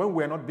 So when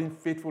we're not being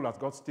faithful as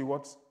God's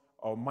stewards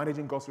or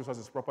managing God's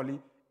resources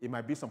properly, it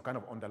might be some kind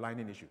of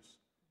underlying issues.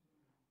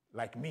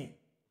 Like me,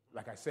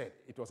 like I said,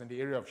 it was in the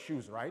area of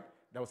shoes, right?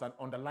 There was an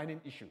underlying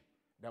issue.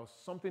 There was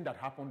something that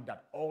happened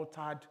that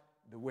altered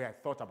the way I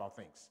thought about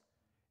things.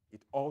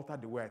 It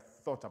altered the way I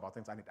thought about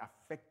things, and it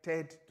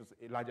affected, to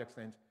a large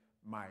extent,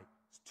 my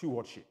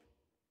stewardship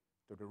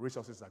to the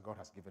resources that God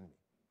has given me.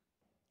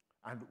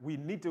 And we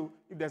need to,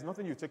 if there's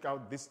nothing you take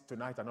out this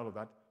tonight and all of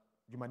that,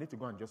 you might need to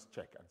go and just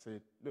check and say,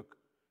 look,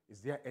 is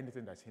there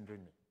anything that's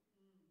hindering me?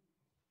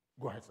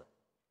 Go ahead, sir.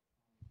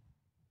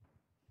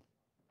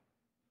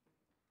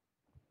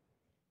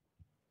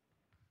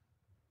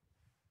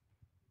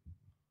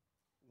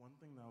 One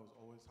thing that was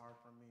always hard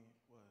for me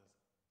was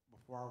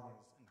before I was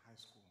in high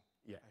school,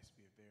 Yeah. I used to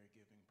be a very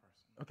giving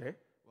person. Okay.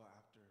 Well,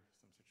 after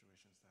some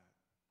situations that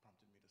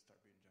prompted me to start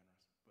being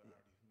generous, but I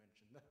already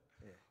mentioned that.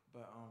 Yeah.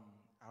 But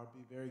I would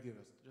be very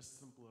giving, just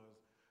simple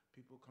as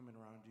people coming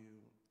around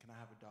you, can I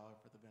have $1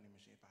 for the vending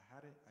machine? If I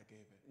had it, I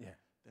gave it. Yeah.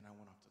 Then I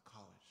went off to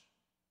college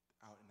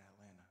out in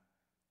Atlanta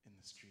in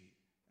the street,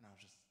 and I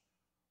was just,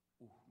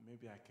 ooh,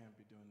 maybe I can't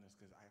be doing this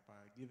because if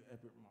I give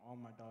all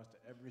my dollars to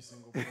every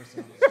single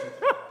person on the street,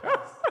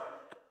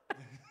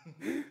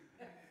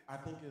 I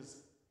think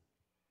is,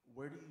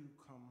 where do you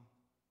come,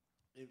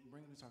 it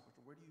brings me to our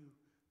culture, where do you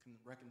can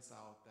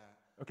reconcile that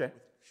Okay.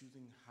 with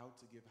choosing how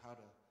to give, how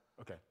to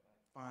Okay.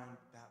 find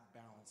that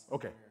balance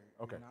Okay.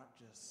 where Okay. you're not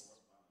just...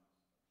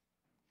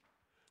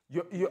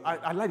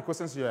 I like the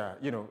questions here.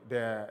 You know,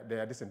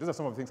 they're distant. Those are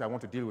some of the things I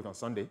want to deal with on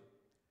Sunday.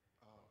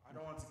 I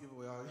don't want to give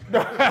away all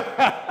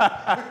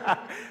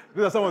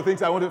Those are some of the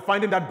things I want to,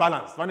 finding that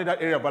balance, finding that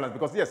area of balance.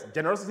 Because yes,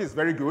 generosity is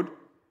very good.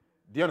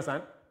 Do you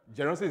understand?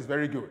 Generosity is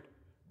very good.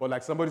 But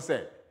like somebody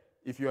said,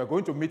 if you are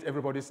going to meet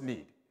everybody's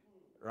need,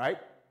 right?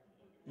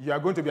 You are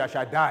going to be a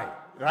Shaddai,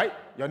 right?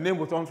 Your name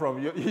will turn from,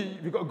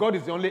 because God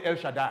is the only El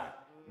Shaddai.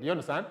 Do you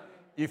understand?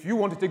 If you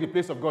want to take the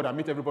place of God and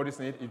meet everybody's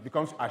need, it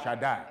becomes a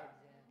Shaddai.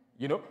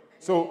 You know?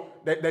 So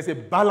there's a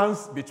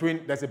balance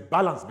between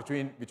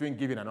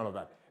giving and all of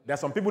that. There are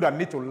some people that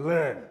need to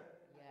learn.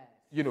 Yes.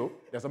 You know,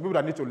 there are some people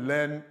that need to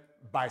learn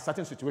by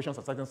certain situations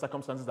or certain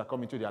circumstances that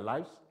come into their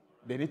lives.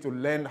 They need to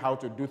learn how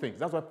to do things.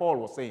 That's what Paul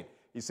was saying.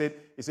 He said,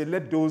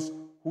 let those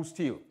who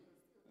steal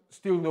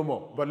no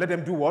more. But let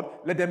them do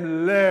what? Let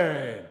them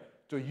learn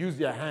to use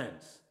their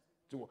hands.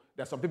 There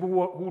are some people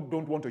who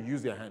don't want to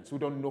use their hands, who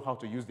don't know how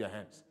to use their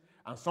hands.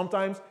 And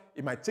sometimes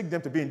it might take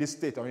them to be in this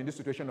state or in this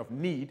situation of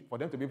need for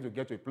them to be able to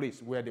get to a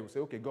place where they will say,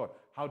 okay, God,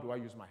 how do I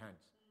use my hands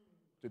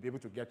to be able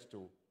to get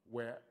to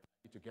where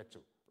I need to get to,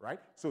 right?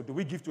 So do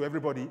we give to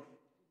everybody?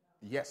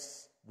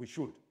 Yes, we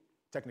should,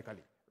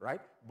 technically, right?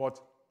 But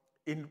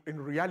in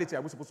reality,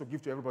 are we supposed to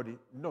give to everybody?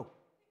 No.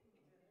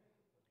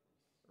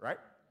 Right?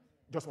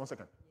 Just 1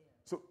 second.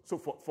 So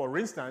for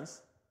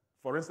instance,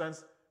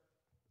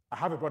 I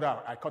have a brother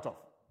I cut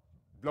off.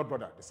 Blood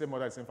brother, the same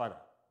mother, the same father.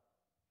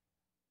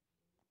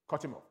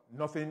 Cut him off.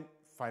 Nothing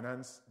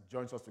finance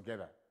joins us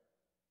together.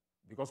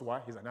 Because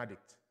why? He's an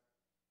addict.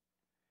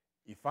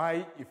 If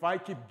I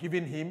keep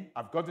giving him,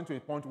 I've gotten to a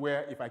point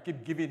where if I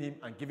keep giving him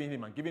and giving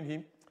him and giving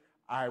him,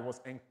 I was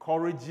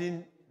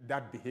encouraging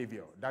that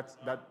behavior.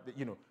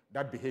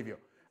 That behavior.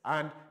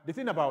 And the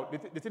thing about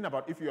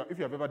if you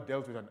have ever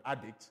dealt with an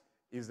addict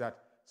is that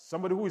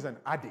somebody who is an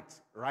addict,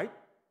 right?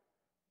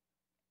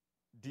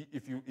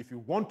 If you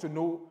want to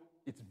know,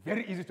 it's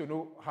very easy to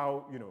know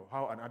how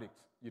an addict,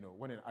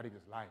 when an addict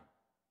is lying.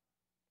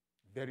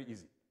 Very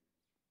easy.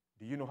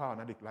 Do you know how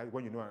an addict lies?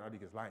 When you know an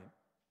addict is lying?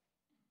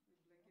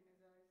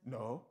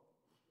 No.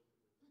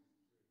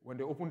 When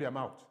they open their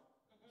mouth.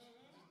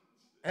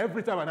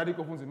 Every time an addict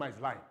opens his mouth,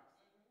 he's lying.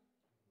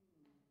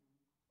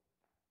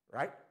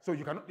 Right? So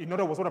you cannot, in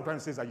other words, what I'm trying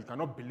to say is that you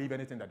cannot believe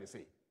anything that they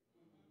say.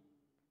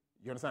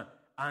 You understand?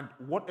 And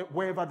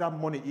wherever that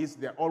money is,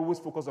 they're always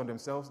focused on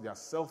themselves. They are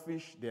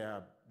selfish.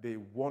 They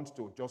want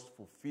to just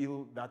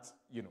fulfill that,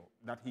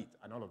 that heat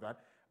and all of that.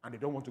 And they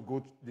don't want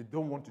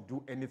to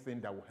do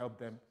anything that will help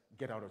them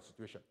get out of the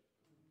situation.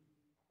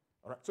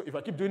 All right? So if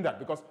I keep doing that,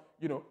 because,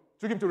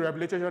 took him to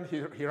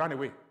rehabilitation, he ran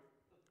away.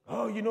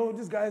 Oh,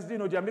 these guys, they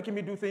are making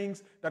me do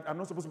things that I'm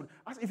not supposed to be.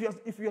 As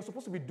if you're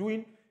supposed to be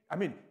doing,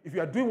 if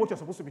you are doing what you're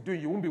supposed to be doing,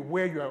 you won't be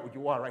where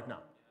you are right now.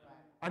 Right.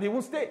 And he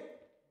won't stay.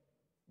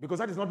 Because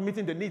that is not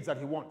meeting the needs that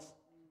he wants.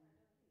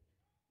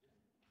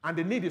 And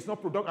the need is not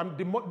productive.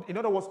 In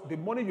other words, the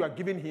money you are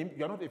giving him,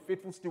 you are not a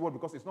faithful steward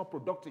because it's not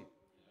productive.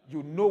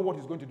 You know what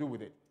he's going to do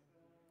with it.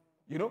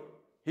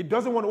 He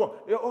doesn't want to work.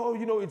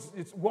 Oh,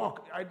 it's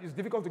work. It's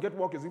difficult to get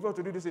work. It's difficult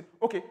to do this.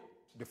 Okay,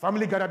 the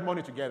family gathered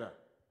money together.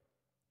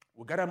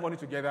 We gathered money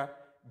together,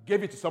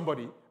 gave it to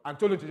somebody, and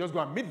told him to just go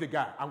and meet the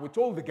guy. And we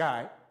told the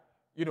guy,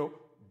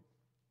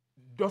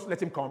 just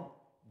let him come,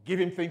 give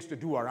him things to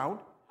do around,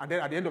 and then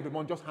at the end of the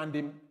month, just hand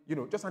him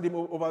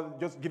over,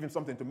 just give him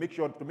something to make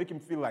him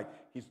feel like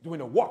he's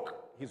doing a work.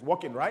 He's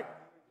working, right?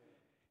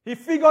 He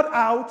figured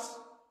out,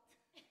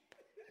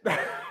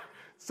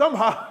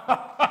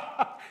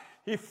 somehow,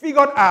 he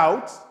figured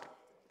out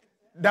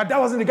that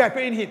wasn't the guy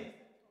paying him.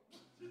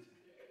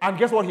 And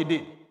guess what he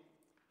did?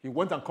 He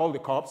went and called the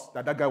cops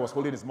that guy was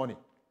holding his money.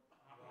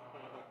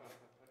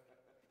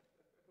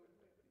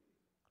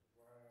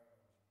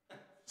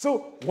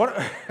 So what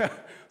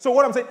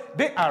I'm saying,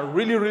 they are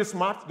really, really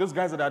smart. Those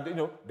guys that are,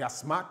 they are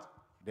smart.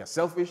 They're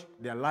selfish,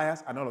 they're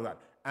liars, and all of that.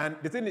 And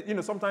the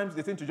thing, sometimes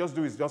the thing to just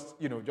do is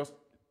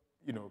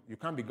you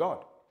can't be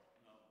God.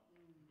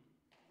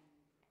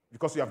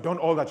 Because you have done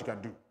all that you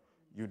can do.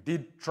 You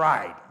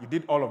tried, you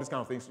did all of these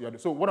kind of things.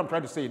 So what I'm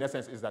trying to say in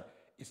essence is that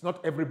it's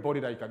not everybody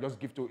that you can just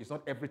give to. It's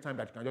not every time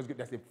that you can just give.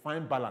 There's a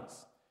fine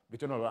balance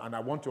between all that. And I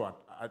want to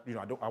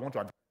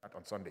address that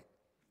on Sunday.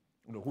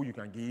 Who you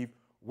can give,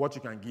 what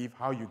you can give,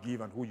 how you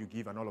give, and who you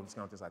give, and all of these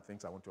kind of things are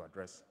things I want to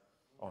address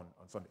on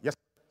Sunday. Yes,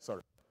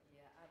 sorry.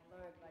 Yeah, I've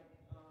learned,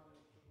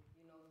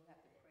 you have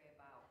to pray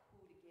about who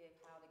to give,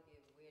 how to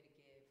give, where to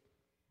give.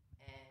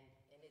 And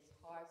it's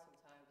hard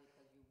sometimes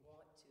because you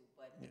want to,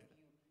 but if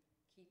you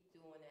keep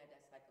doing that,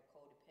 that's like a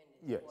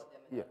codependence for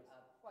them and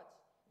a crutch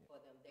for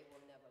them. They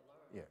will never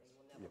learn. They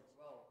will never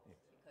grow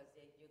because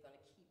you're going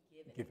to keep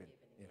giving.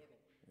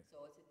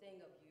 So it's a thing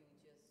of you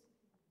just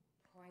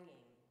praying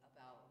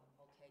about,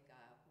 okay,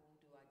 God, who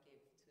do I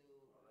give to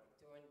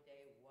during the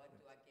day? What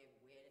do I give?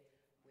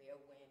 Where,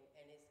 when?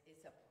 And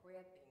it's a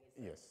prayer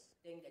thing. It's a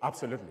thing that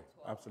absolutely,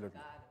 you have to talk to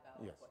God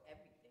about for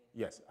everything.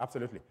 Yes,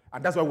 absolutely.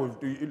 And that's why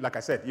like I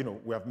said,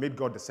 we have made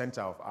God the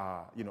center of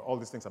all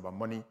these things about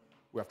money.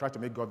 We have tried to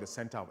make God the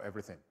center of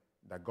everything,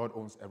 that God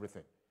owns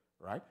everything,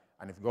 right?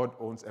 And if God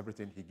owns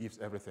everything, he gives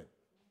everything,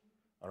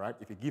 all right?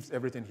 If he gives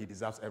everything, he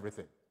deserves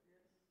everything,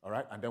 all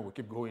right? And then we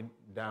keep going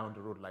down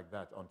the road like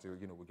that until,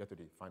 we get to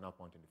the final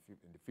point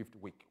in the fifth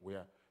week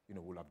where,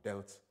 we'll have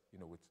dealt,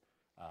 with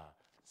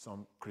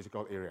some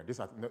critical area.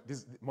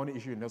 This money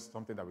issue is not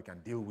something that we can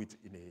deal with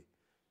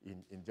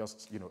in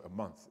just, a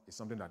month. It's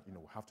something that, we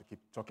have to keep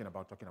talking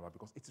about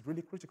because it's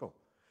really critical.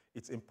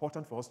 It's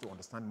important for us to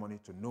understand money,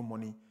 to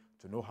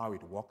know how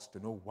it works, to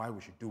know why we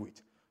should do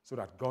it, so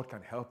that God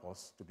can help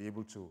us to be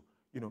able to,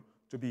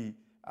 to be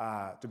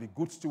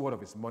good steward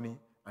of his money,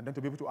 and then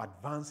to be able to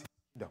advance his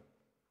kingdom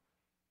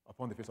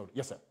upon the face of it.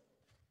 Yes, sir.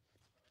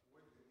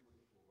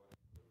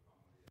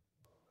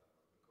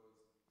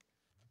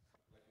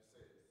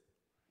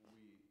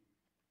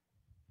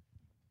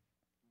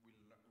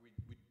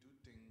 We do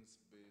things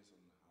based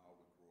on how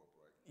we grow up,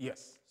 right?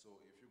 Yes. So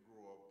if you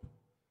grow up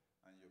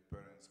and your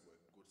parents were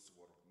good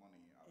steward of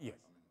money,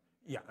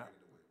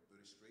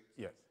 very strict,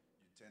 yes,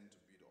 you tend to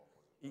be the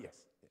opposite. Right?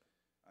 Yes. Yeah.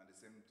 And the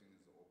same thing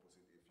is the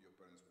opposite if your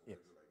parents were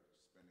really like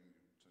spending,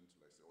 you tend to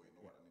like say, oh, you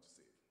know what, I need to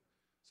save.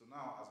 So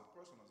now as a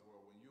person as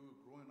well, when you were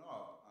growing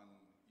up and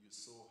you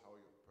saw how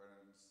your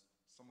parents,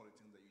 some of the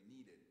things that you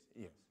needed,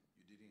 yes,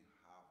 you didn't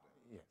have them.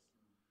 Yes.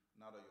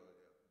 Now that you're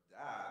a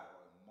dad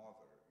or a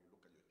mother, you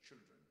look at your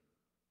children,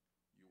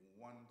 you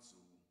want to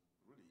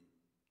really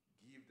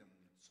give them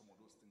some of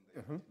those things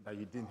that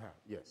you didn't have.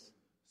 Yes.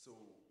 So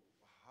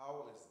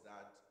how is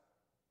that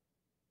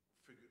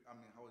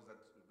how is that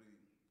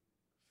really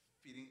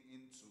fitting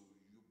into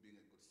you being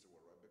a good steward,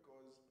 right?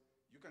 Because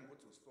you can go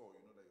to a store,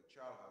 you know that your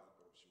child has a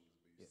pair of shoes,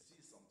 but you see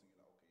something,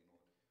 you're like,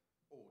 okay,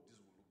 oh, this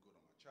will look good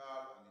on my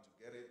child, I need to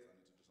get it, I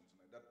need to do something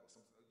like that, or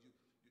something.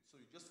 So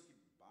you just keep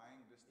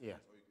buying this things,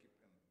 or you keep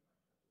them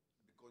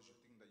because you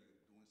think that you're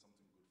doing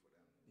something good for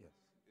them. Yes.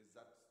 Is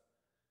that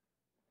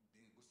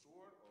being a good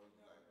steward, or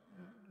like?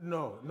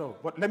 No.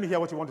 But let me hear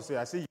what you want to say.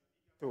 I see you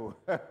too.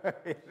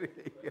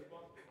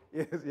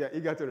 Yes,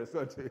 eager to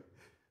respond to it.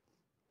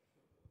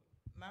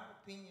 My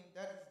opinion,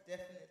 that is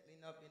definitely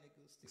not being a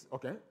good steward.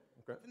 Okay.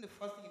 I think the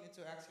first thing you need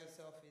to ask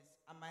yourself is,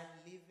 am I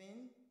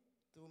living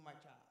through my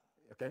child?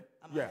 Okay.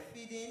 Am I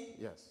feeding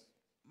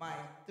my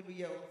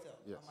 3-year-old self?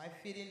 Yes. Am I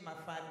feeding my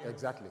 5-year-old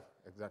Exactly.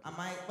 self?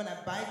 When I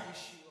buy this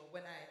shoe, or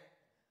when I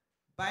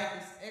buy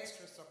this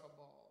extra soccer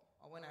ball,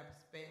 or when I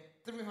spend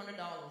 $300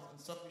 on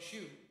soccer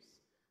shoes,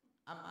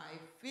 am I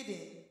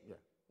feeding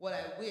what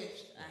I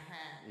wished I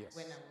had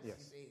when I was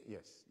his age?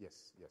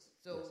 Yes.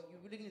 So you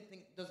really need to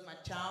think, does my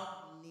child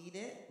need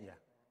it? Yeah.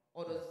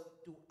 Or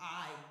do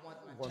I want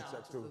my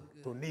child to look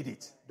good? To need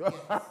it. Yes.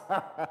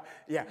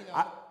 Yeah.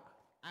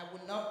 I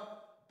would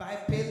not buy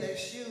Payless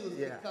shoes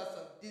because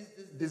of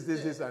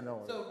this, I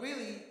know. So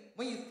really,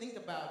 when you think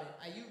about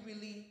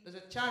it, does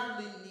a child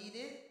really need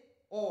it?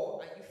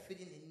 Or are you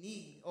fitting a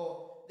need?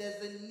 Or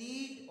there's a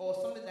need or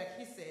something like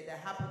he said that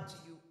happened to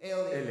you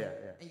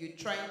earlier and you're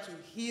trying to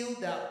heal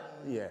that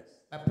one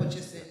by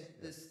purchasing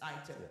this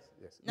item.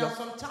 Yes. Now,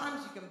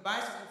 sometimes you can buy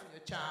something for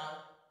your child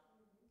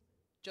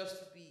just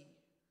to be,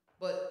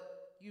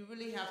 but you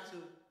really have to,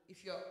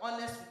 if you're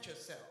honest with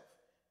yourself,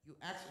 you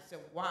ask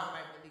yourself, why am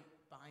I really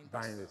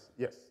buying this?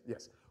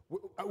 Yes.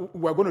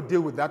 We're going to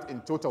deal with that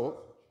in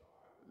total.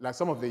 Like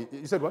some of the,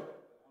 you said what?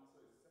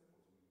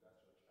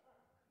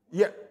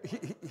 Here's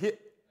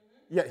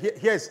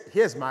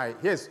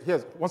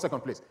 1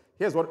 second, please.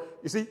 Here's what,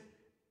 you see,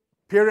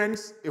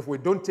 parents, if we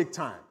don't take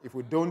time, if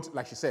we don't,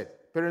 like she said,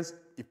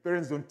 if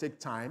parents don't take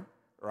time,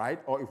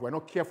 right, or if we're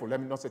not careful, let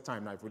me not say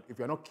time now, if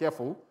we're not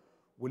careful,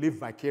 we live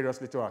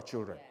vicariously to our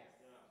children,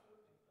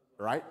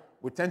 right?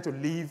 We tend to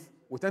live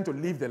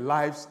the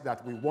lives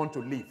that we want to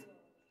live,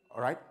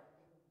 all right?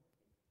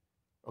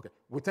 Okay,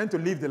 we tend to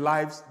live the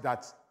lives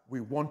that we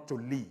want to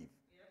live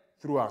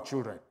through our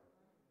children.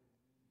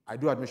 I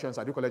do admissions,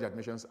 I do college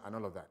admissions, and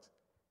all of that.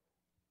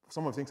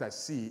 Some of the things I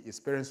see is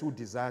parents who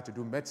desire to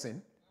do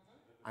medicine,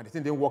 and the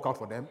thing didn't work out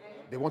for them,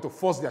 they want to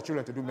force their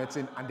children to do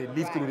medicine, and they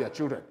live through their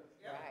children.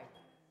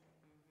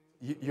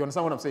 You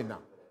understand what I'm saying now?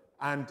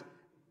 And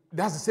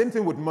that's the same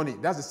thing with money.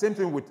 That's the same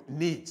thing with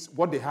needs,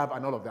 what they have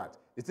and all of that.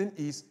 The thing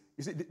is,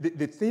 you see,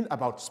 the thing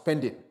about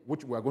spending,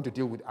 which we are going to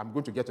deal with, I'm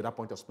going to get to that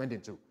point of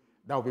spending too.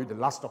 That will be the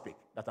last topic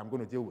that I'm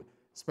going to deal with.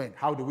 Spend.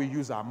 How do we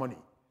use our money,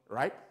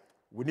 right?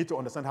 We need to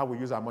understand how we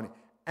use our money.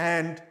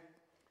 And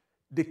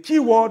the key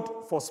word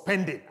for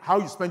spending, how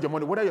you spend your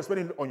money, whether you're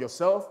spending on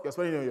yourself, you're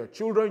spending on your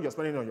children, you're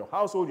spending on your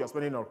household, you're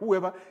spending on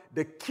whoever,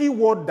 the key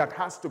word that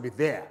has to be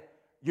there,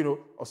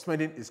 of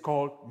spending is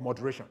called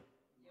moderation.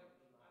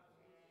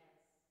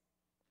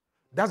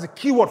 That's the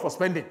key word for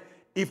spending.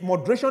 If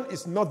moderation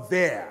is not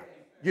there,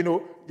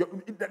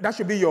 that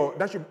should be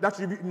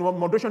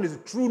moderation is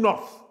the true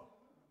north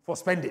for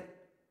spending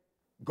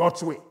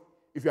God's way.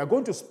 If you are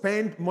going to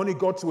spend money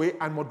God's way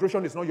and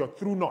moderation is not your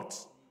true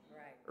north,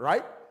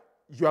 right?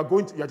 You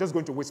are just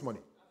going to waste money.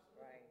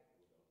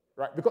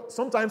 Right? Because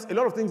sometimes a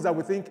lot of things that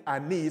we think are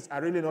needs are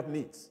really not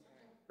needs.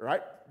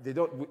 Right? They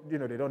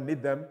don't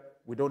need them.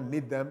 We don't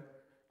need them.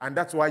 And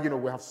that's why,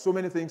 we have so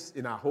many things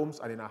in our homes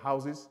and in our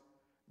houses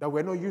that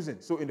we're not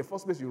using. So in the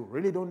first place, you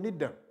really don't need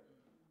them.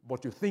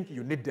 But you think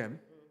you need them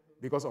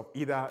because of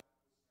either...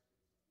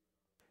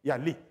 Yeah,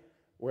 Lee,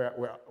 we're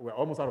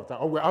almost out of time.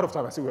 Oh, we're out of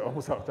time. I see we're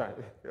almost out of time.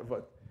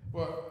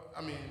 Well,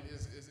 I mean,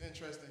 it's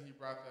interesting he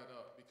brought that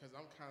up because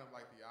I'm kind of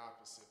like the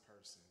opposite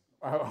person.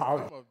 And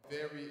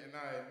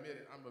I admit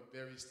it, I'm a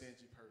very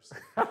stingy person.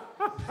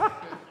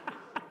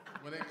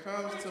 When it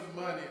comes to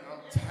money,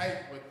 I'm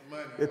tight with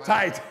money. You're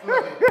tight.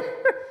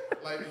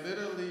 Like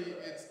literally,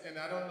 and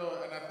I don't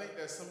know, and I think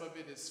that some of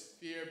it is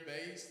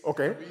fear-based.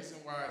 Okay. The reason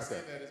why I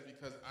say that is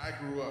because I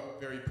grew up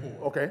very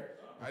poor. Okay.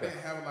 I didn't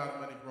have a lot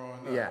of money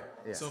growing up.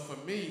 Yeah. So for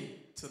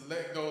me to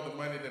let go of the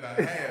money that I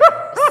had,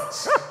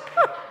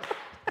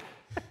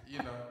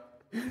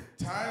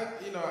 tithe,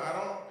 I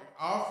don't,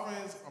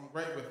 offerings, I'm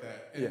great with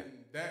that. And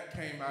that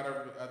came out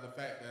of the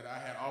fact that I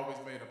had always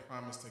made a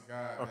promise to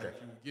God that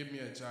if you would give me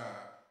a job,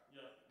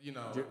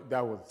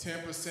 that was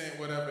 10%,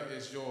 whatever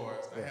is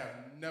yours. I have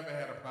never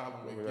had a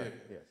problem with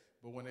giving.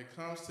 But when it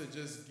comes to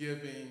just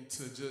giving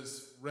to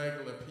just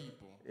regular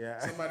people,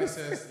 somebody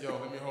says, "Yo,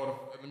 let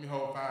me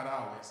hold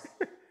 $5."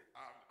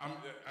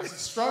 It's a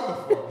struggle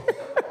for me.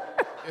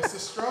 It's a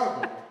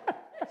struggle.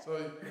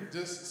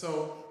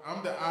 So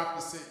I'm the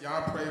opposite.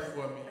 Y'all pray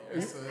for me.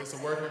 It's a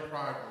work in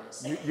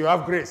progress. You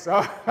have grace.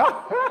 Huh?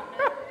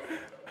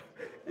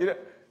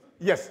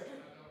 Yes.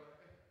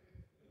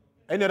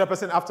 Any other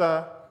person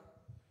after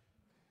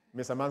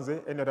Mr.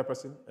 Manze? Any other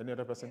person?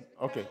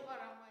 Okay. I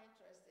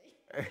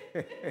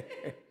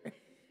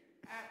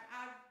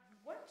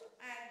want to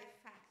add the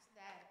fact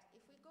that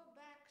if we go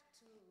back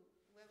to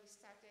where we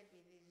started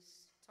with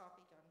this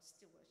topic on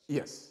stewardship.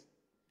 Yes.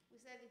 We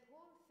said the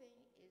whole thing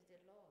is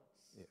the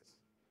Lord's. Yes.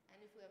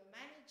 And if we're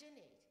managing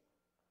it,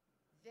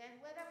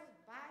 then whether we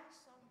buy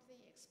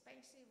something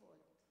expensive or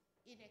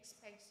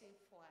inexpensive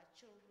for our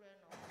children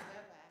or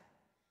whoever,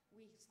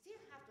 we still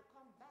have to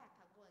come back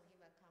and go and give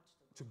account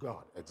to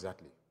God.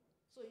 Exactly.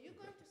 So you're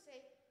going to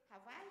say,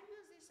 have I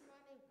used this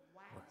money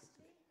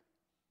wisely?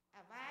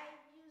 Have I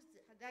used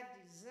that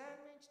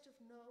discernment to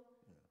know,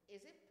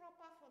 is it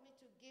proper for me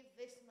to give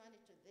this money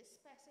to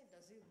this person?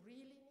 Does he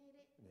really need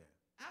it? Yeah.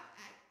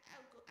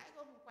 I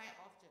go home quite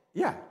often.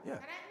 Yeah. And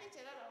I meet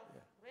a lot of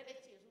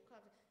relatives who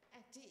come,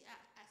 and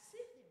I see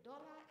the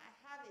dollar, I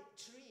have a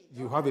tree.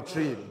 You have a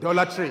tree,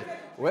 dollar tree.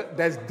 Well,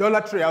 there's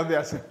dollar tree out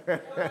there. Until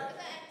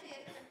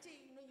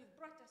you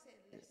brought us and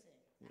listen,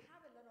 I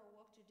have a lot of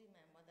work to do in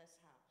my mother's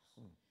house.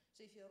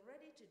 So if you're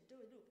ready to do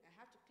it, look, I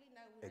have to clean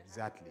that wood.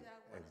 Exactly.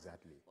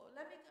 Oh,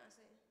 let me go and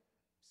say,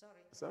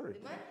 sorry.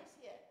 The money is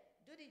here.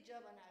 Do the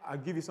job and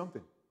I'll give you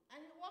something.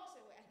 And he walks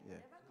away and he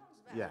never comes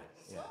back.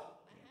 So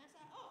my hands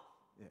are off.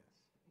 Yes.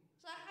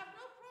 So I have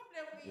no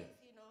problem with,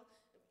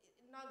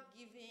 not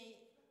giving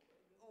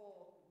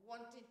or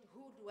wanting to,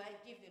 who do I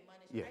give the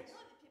money to? Yes. I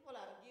know the people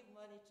I will give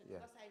money to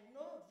because I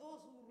know those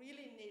who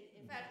really need it.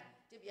 In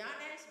fact, to be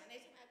honest,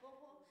 when I go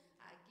home,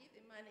 I give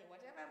the money,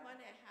 whatever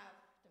money I have,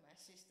 to my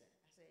sister.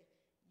 I say,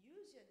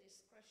 use your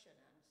discretion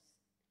and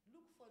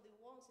look for the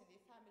ones in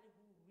the family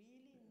who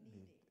really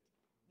need it.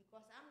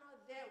 Because I'm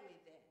not there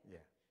with them.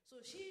 Yeah. So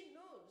she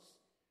knows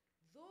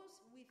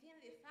those within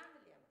the family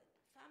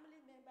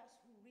members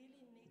who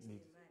really need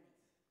the money.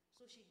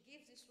 So she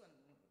gives this one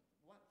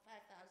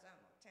 5,000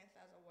 or 10,000,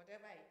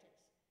 whatever it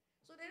is.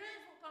 So they don't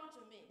even come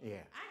to me.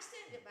 Yeah. I stay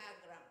in the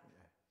background.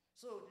 Yeah.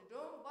 So they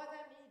don't bother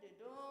me.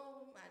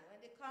 And when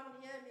they come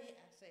near me,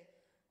 I say,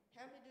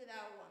 help me do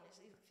that one.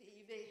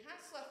 If they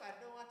hands off, I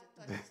don't want to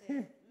touch it.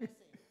 Say, listen,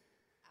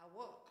 I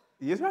work.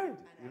 He's right.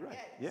 You're right.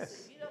 Yes.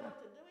 So if you don't want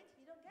to do it,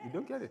 you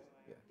don't get it.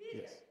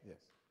 Yeah. Yes.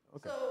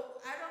 Okay.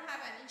 So I don't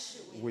have an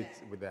issue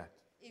with that.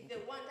 If they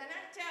want, and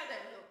I tell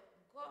them, look,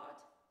 God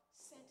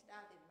sent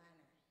down the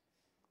manna.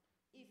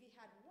 If he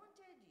had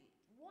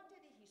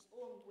wanted it his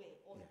own way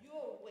or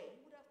your way,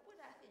 he would have put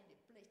that in the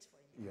plate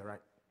for you. You're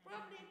right.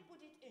 Probably put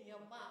it in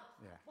your mouth.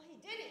 Yeah. But he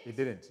didn't. He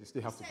didn't. You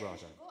still have to go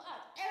out. Go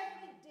out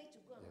every day to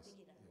go and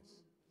pick it up.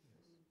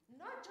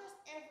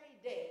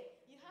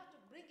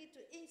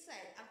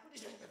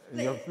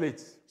 play. Your plate.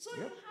 So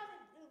you have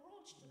the role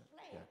to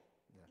play.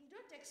 You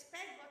don't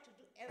expect God to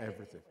do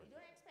everything for you.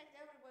 You don't expect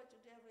everybody to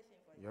do everything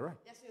for you. You're right.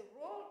 There's a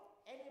role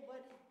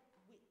anybody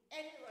with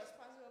any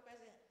responsible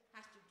person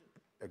has to do.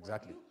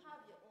 Exactly. But you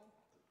have your own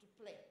to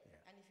play.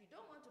 And if you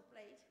don't want to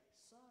play it,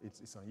 sorry.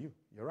 It's on you.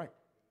 You're right.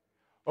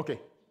 Okay.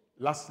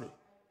 Lastly,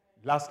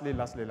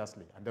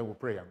 and then we'll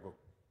pray and go.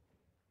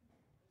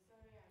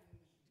 Sorry,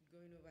 I'm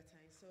going over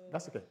time. So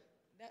That's okay.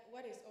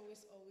 What is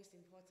always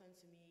important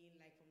to me,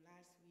 like from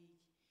last week,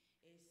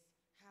 is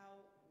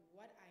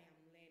what I am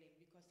learning,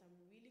 because I'm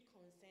really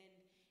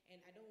concerned, and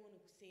I don't want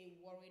to say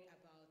worried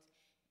about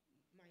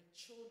my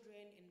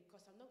children, and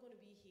because I'm not going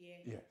to be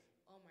here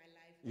all my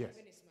life.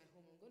 Heaven is my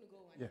home. I'm going to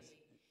go one day.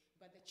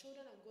 But the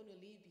children I'm going to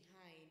leave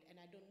behind,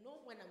 and I don't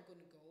know when I'm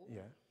going to go.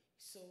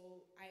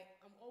 So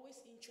I'm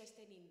always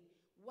interested in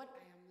what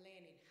I am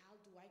learning. How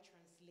do I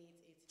translate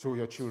it to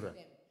your children?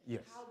 To them?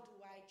 Yes. How do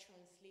I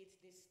translate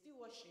this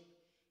stewardship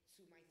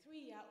to my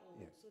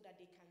 3-year-old so that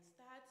they can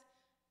start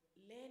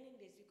learning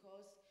this?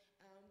 Because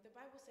the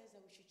Bible says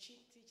that we should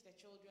teach the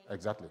children the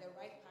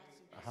right path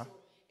to be. So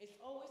it's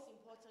always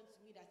important to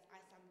me that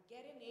as I'm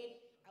getting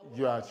it, I want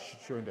you are to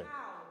showing them.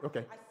 How,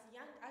 okay. As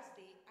young as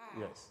they are.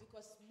 Yes.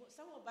 Because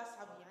some of us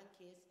have young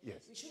kids.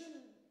 Yes. We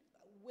shouldn't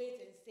wait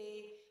and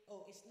say,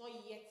 oh, it's not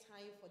yet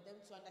time for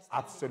them to understand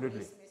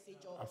Absolutely. the grace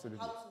message or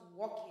Absolutely. how to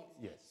walk it.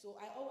 Yes. So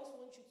I always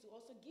want you to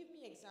also give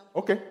me examples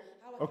Okay.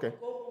 how I can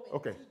go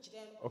home and teach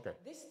them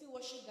this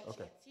stewardship that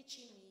you are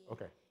teaching me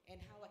and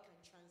how I can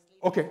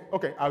translate it.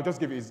 Okay. I'll just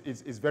give you,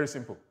 it's very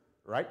simple,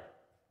 right?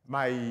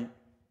 My,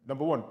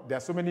 number one,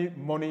 there's so many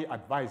money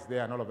advice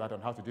there and all of that on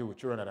how to deal with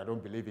children that I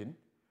don't believe in.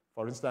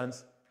 For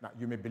instance, now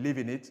you may believe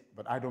in it,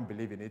 but I don't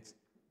believe in it.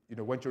 You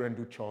know, when children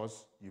do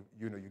chores, you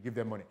give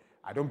them money.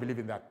 I don't believe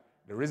in that.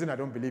 The reason I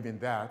don't believe in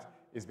that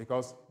is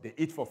because they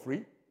eat for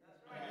free.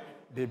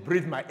 They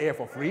breathe my air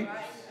for free.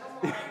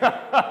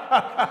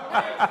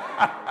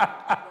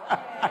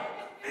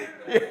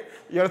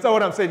 You understand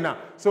what I'm saying now?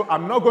 So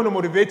I'm not going to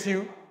motivate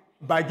you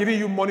by giving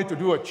you money to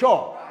do a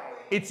chore.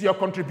 It's your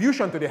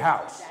contribution to the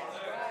house.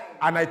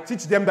 And I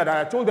teach them that,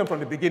 I told them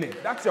from the beginning,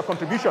 that's your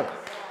contribution.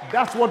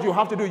 That's what you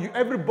have to do.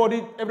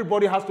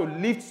 Everybody has to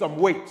lift some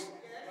weight.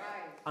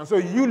 And so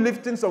you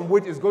lifting some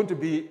weight is going to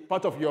be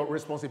part of your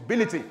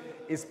responsibility.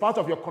 It's part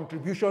of your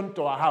contribution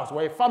to our house.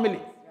 We're a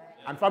family.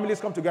 And families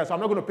come together. So I'm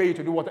not going to pay you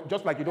to do what,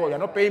 just like you do. You're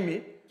not paying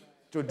me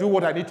to do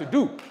what I need to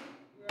do.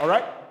 All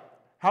right?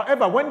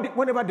 However,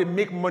 whenever they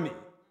make money,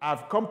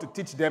 I've come to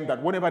teach them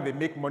that whenever they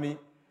make money,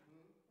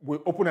 we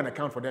open an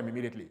account for them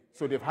immediately.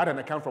 So they've had an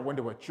account from when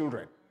they were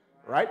children.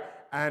 Right?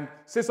 And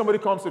say somebody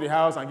comes to the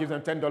house and gives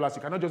them $10.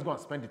 You cannot just go and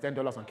spend the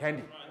 $10 on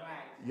candy.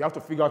 You have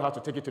to figure out how to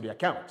take it to the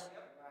account.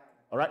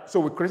 All right? So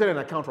we created an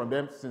account from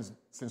them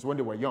since when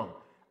they were young.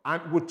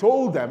 And we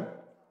told them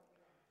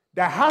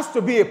there has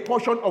to be a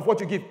portion of what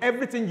you give.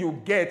 Everything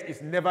you get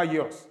is never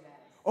yours.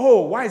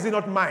 Oh, why is it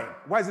not mine?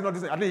 Why is it not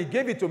this? At least he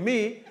gave it to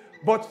me,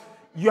 but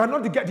you are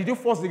not the guy. Did you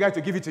force the guy to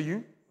give it to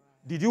you?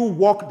 Did you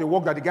walk the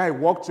walk that the guy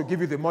walked to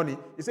give you the money?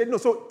 He said, no,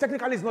 so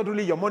technically it's not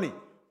really your money.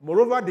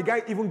 Moreover, the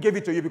guy even gave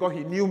it to you because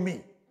he knew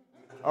me.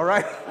 All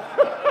right?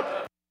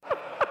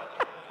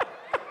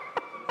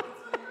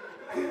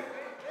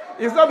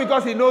 It's not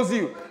because he knows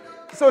you.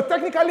 So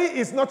technically,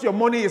 it's not your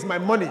money, it's my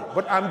money.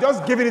 But I'm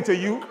just giving it to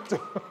you.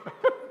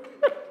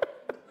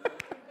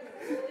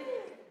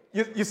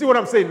 You see what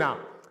I'm saying now?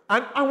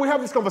 And we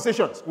have these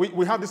conversations.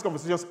 We have these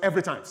conversations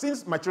every time.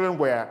 Since my children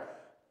were,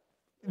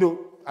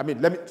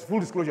 full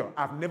disclosure,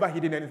 I've never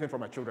hidden anything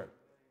from my children.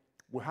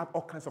 We have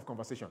all kinds of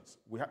conversations.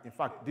 In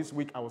fact, this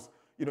week I was,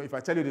 if I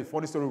tell you the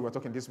funny story we were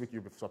talking this week,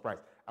 you'll be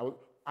surprised.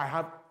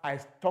 I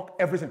talk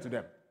everything to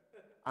them.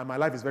 And my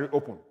life is very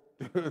open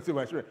to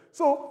my children.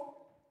 So,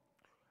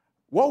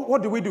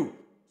 what do we do?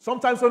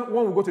 Sometimes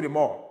when we go to the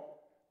mall,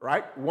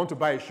 right, we want to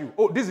buy a shoe.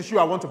 Oh, this is a shoe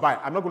I want to buy.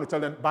 I'm not going to tell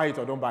them, buy it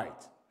or don't buy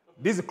it.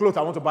 This is clothes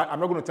I want to buy. I'm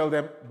not going to tell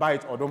them, buy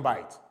it or don't buy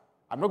it.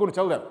 I'm not going to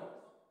tell them.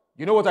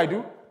 You know what I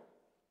do?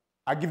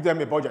 I give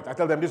them a budget. I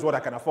tell them this is what I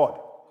can afford.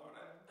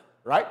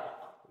 Right?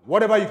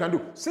 Whatever you can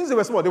do. Since they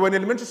were small, they were in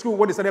elementary school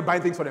when they started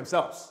buying things for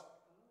themselves.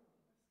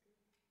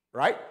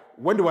 Right?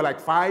 When they were like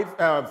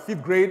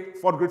 5th grade,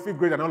 4th grade, 5th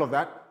grade, and all of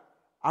that,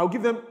 I'll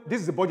give them,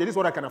 this is the budget, this is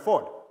what I can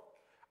afford.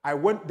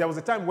 There was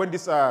a time when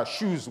these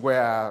shoes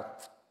were,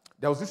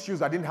 there was these shoes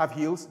that didn't have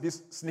heels,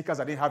 these sneakers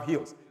that didn't have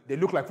heels. They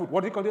look like foot.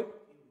 What do you call it?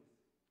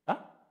 Huh?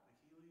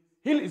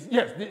 Heels,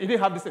 yes, they didn't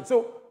have this thing.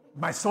 So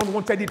my son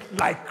wanted it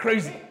like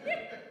crazy.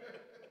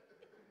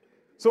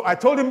 So I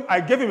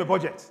gave him a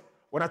budget.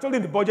 When I told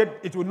him the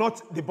budget,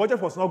 the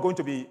budget was not going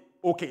to be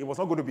okay. It was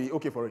not going to be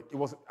okay for it. It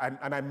was,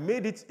 and I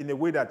made it in a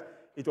way that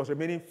it was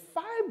remaining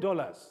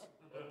 $5.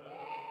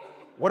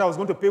 What I was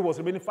going to pay was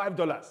remaining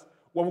 $5.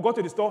 When we got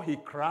to the store, he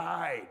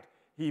cried,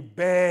 he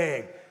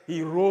begged,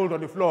 he rolled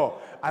on the floor.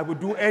 I would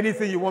do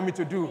anything you want me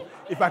to do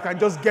if I can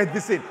just get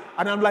this in.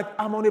 And I'm like,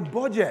 I'm on a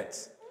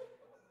budget.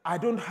 I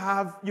don't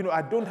have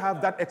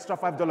that extra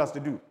 $5 to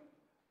do.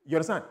 You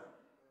understand?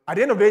 At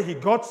the end of the day, he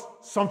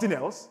got something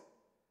else.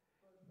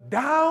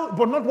 Down,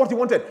 but not what he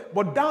wanted.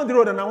 But down the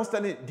road, and I was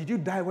telling him, did you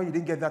die when you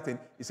didn't get that thing?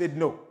 He said,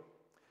 no.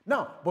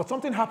 Now, but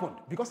something happened.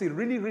 Because he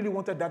really, really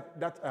wanted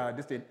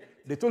this thing,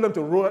 they told him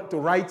to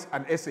write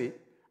an essay,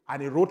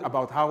 and he wrote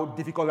about how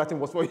difficult that thing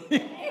was for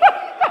him.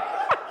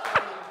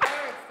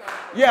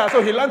 Yeah,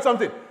 so he learned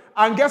something.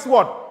 And guess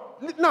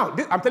what? Now,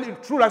 I'm telling you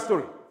a true life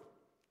story.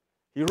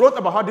 He wrote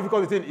about how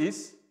difficult the thing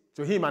is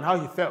to him and how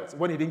he felt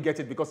when he didn't get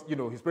it because,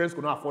 his parents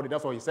could not afford it.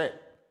 That's what he said.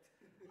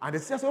 And they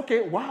said,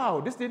 okay,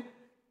 wow, this thing,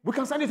 we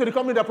can send it to the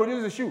company that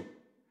produces the shoe.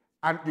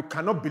 And you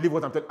cannot believe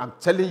what I'm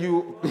telling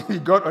you.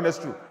 God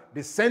honest truth.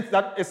 They sent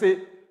that essay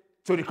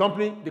to the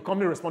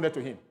company responded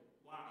to him.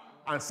 Wow.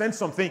 And sent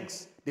some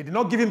things. They did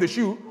not give him the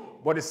shoe,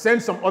 but they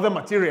sent some other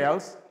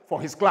materials for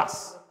his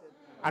class.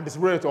 And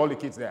distributed it to all the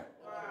kids there.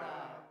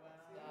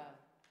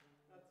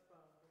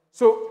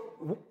 So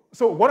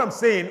what I'm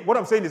saying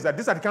is that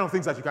these are the kind of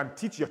things that you can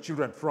teach your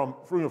children from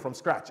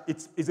scratch.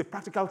 It's a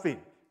practical thing.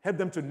 Help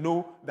them to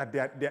know that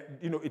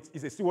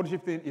it's a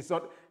stewardship thing. It's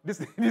not this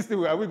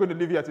thing. Are we going to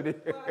live here today?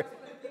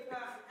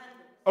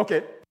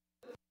 Okay.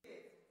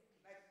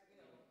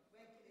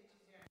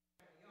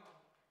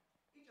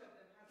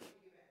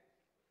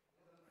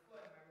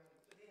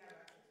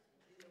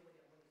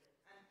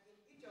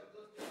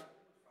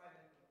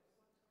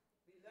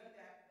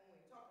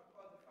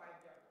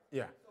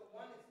 Yeah. So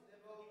one is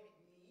labeled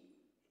need,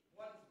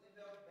 one is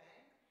labeled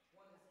bank,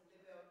 one is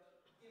labeled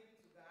giving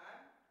to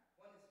God,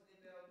 one is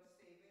labeled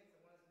savings, and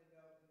one is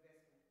labeled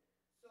investment.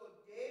 So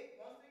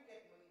once they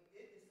get money,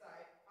 they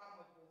decide how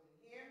much goes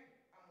in here,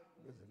 how much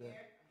goes in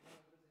here, and how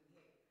much goes in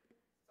here.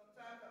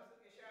 Sometimes I'm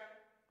saying,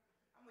 Sharon,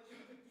 how much you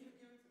give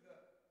to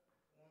God?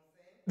 1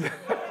 cent. So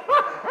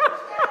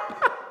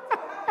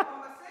have a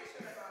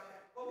conversation about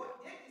it, but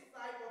what they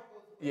decide what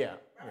goes in. Yeah.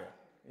 Yeah.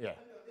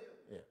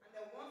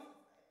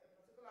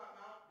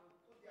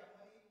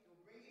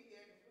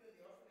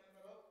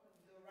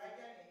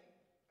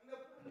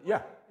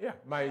 Yeah.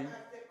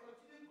 As they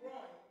continue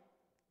growing,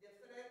 they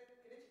started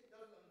Kelechi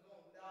does on his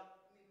own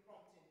without me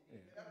prompting.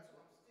 That's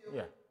what I'm still.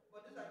 Yeah.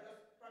 But these are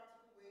just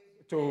practical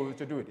ways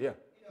to do it. Yeah.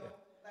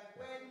 Like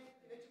when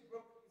Kelechi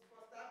broke his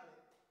first tablet,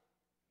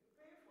 you're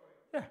paying for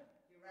it. Yeah.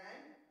 He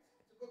ran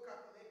to go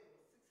calculate. It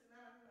was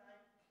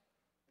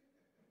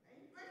 $69.99, and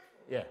he paid for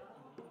it. Yeah.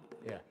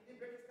 Yeah. He didn't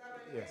break his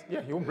tablet again. Yes.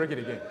 Yeah. He won't break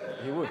it again.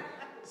 He would.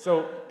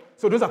 So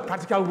those are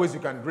practical ways you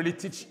can really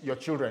teach your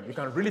children. You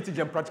can really teach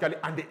them practically,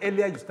 and the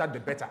earlier you start, the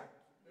better.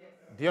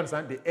 Do you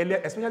understand? The earlier,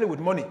 especially with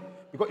money,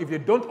 because if they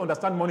don't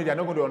understand money, they are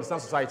not going to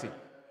understand society.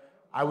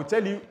 I'll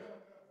tell you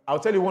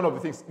one of the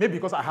things. Maybe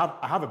because I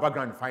have a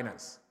background in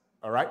finance.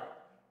 All right.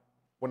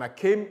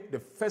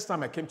 The first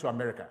time I came to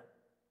America,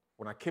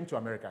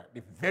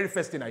 the very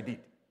first thing I did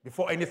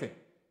before anything,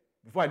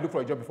 before I looked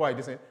for a job, before I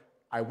did something,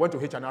 I went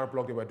to H&R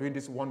Block. They were doing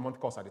this 1-month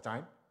course at the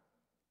time.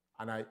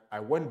 And I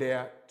went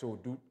there to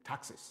do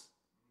taxes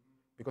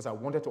because I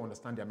wanted to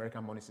understand the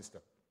American money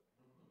system.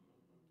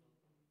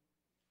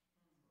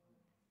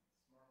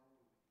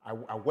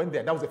 I went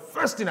there. That was the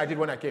first thing I did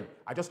when I came.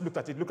 I just looked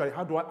at it.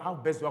 How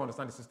best do I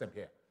understand the system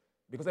here?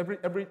 Because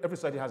every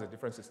society has a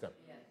different system.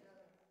 Yeah.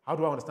 How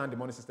do I understand the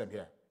money system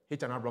here?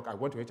 H&R Block. I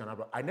went to H&R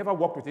Block. I never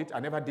worked with it. I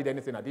never did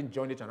anything. I didn't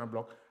join H&R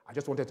Block. I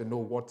just wanted to know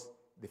what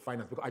the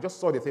finance. Because I just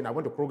saw the thing. I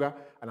went to Kroger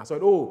and I saw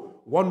it.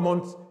 1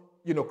 month.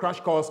 Crash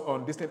course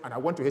on this thing, and I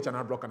went to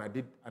H&R Block and I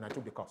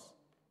took the course.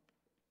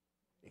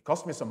 It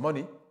cost me some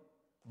money,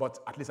 but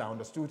at least I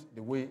understood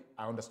the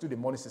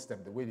money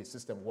system, the way the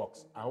system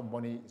works, how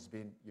money is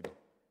being,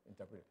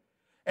 interpreted.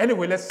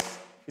 Anyway,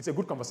 it's a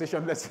good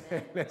conversation. Let's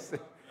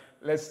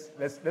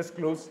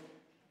close.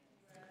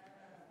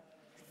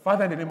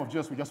 Father, in the name of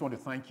Jesus, we just want to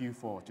thank you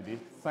for today.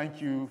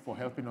 Thank you for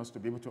helping us to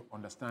be able to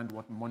understand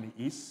what money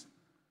is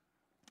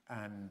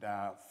and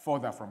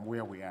further from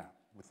where we are.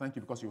 We thank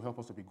you because you help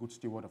us to be good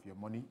steward of your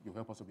money. You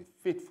help us to be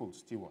faithful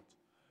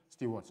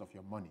stewards of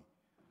your money.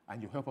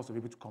 And you help us to be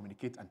able to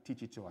communicate and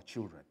teach it to our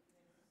children.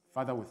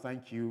 Father, we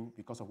thank you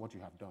because of what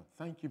you have done.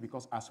 Thank you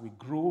because as we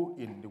grow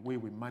in the way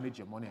we manage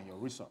your money and your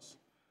resource,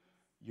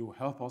 you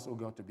help us, oh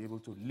God, to be able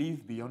to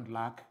live beyond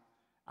lack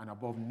and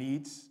above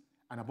needs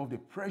and above the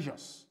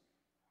pressures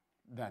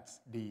that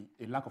a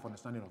lack of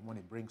understanding of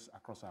money brings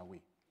across our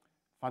way.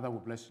 Father, we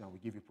bless you and we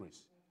give you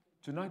praise.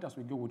 Tonight as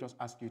we go, we'll just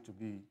ask you to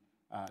be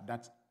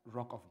that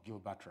rock of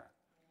Gilbatra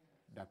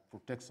that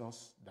protects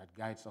us, that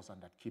guides us,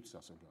 and that keeps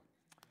us, oh God.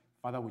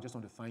 Father, we just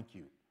want to thank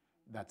you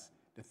that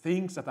the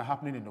things that are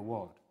happening in the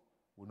world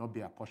will not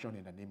be our portion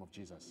in the name of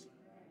Jesus.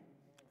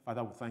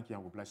 Father, we thank you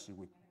and we bless you.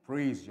 We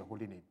praise your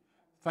holy name.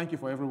 Thank you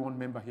for everyone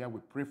member here. We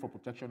pray for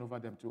protection over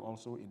them too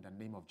also in the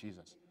name of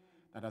Jesus.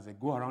 That as they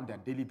go around their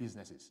daily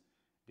businesses,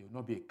 they will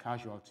not be a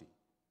casualty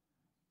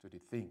to the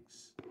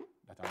things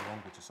that are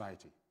wrong with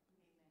society.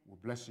 We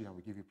bless you and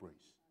we give you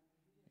praise.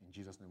 In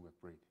Jesus' name we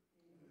have prayed.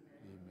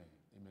 Amen.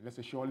 Amen. Let's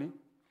say surely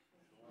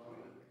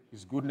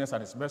his goodness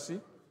and his mercy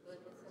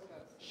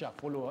shall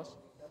follow us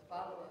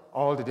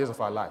all the days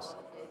of our lives,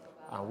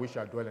 and we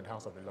shall dwell in the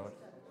house of the Lord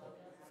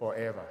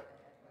forever.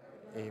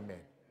 Amen.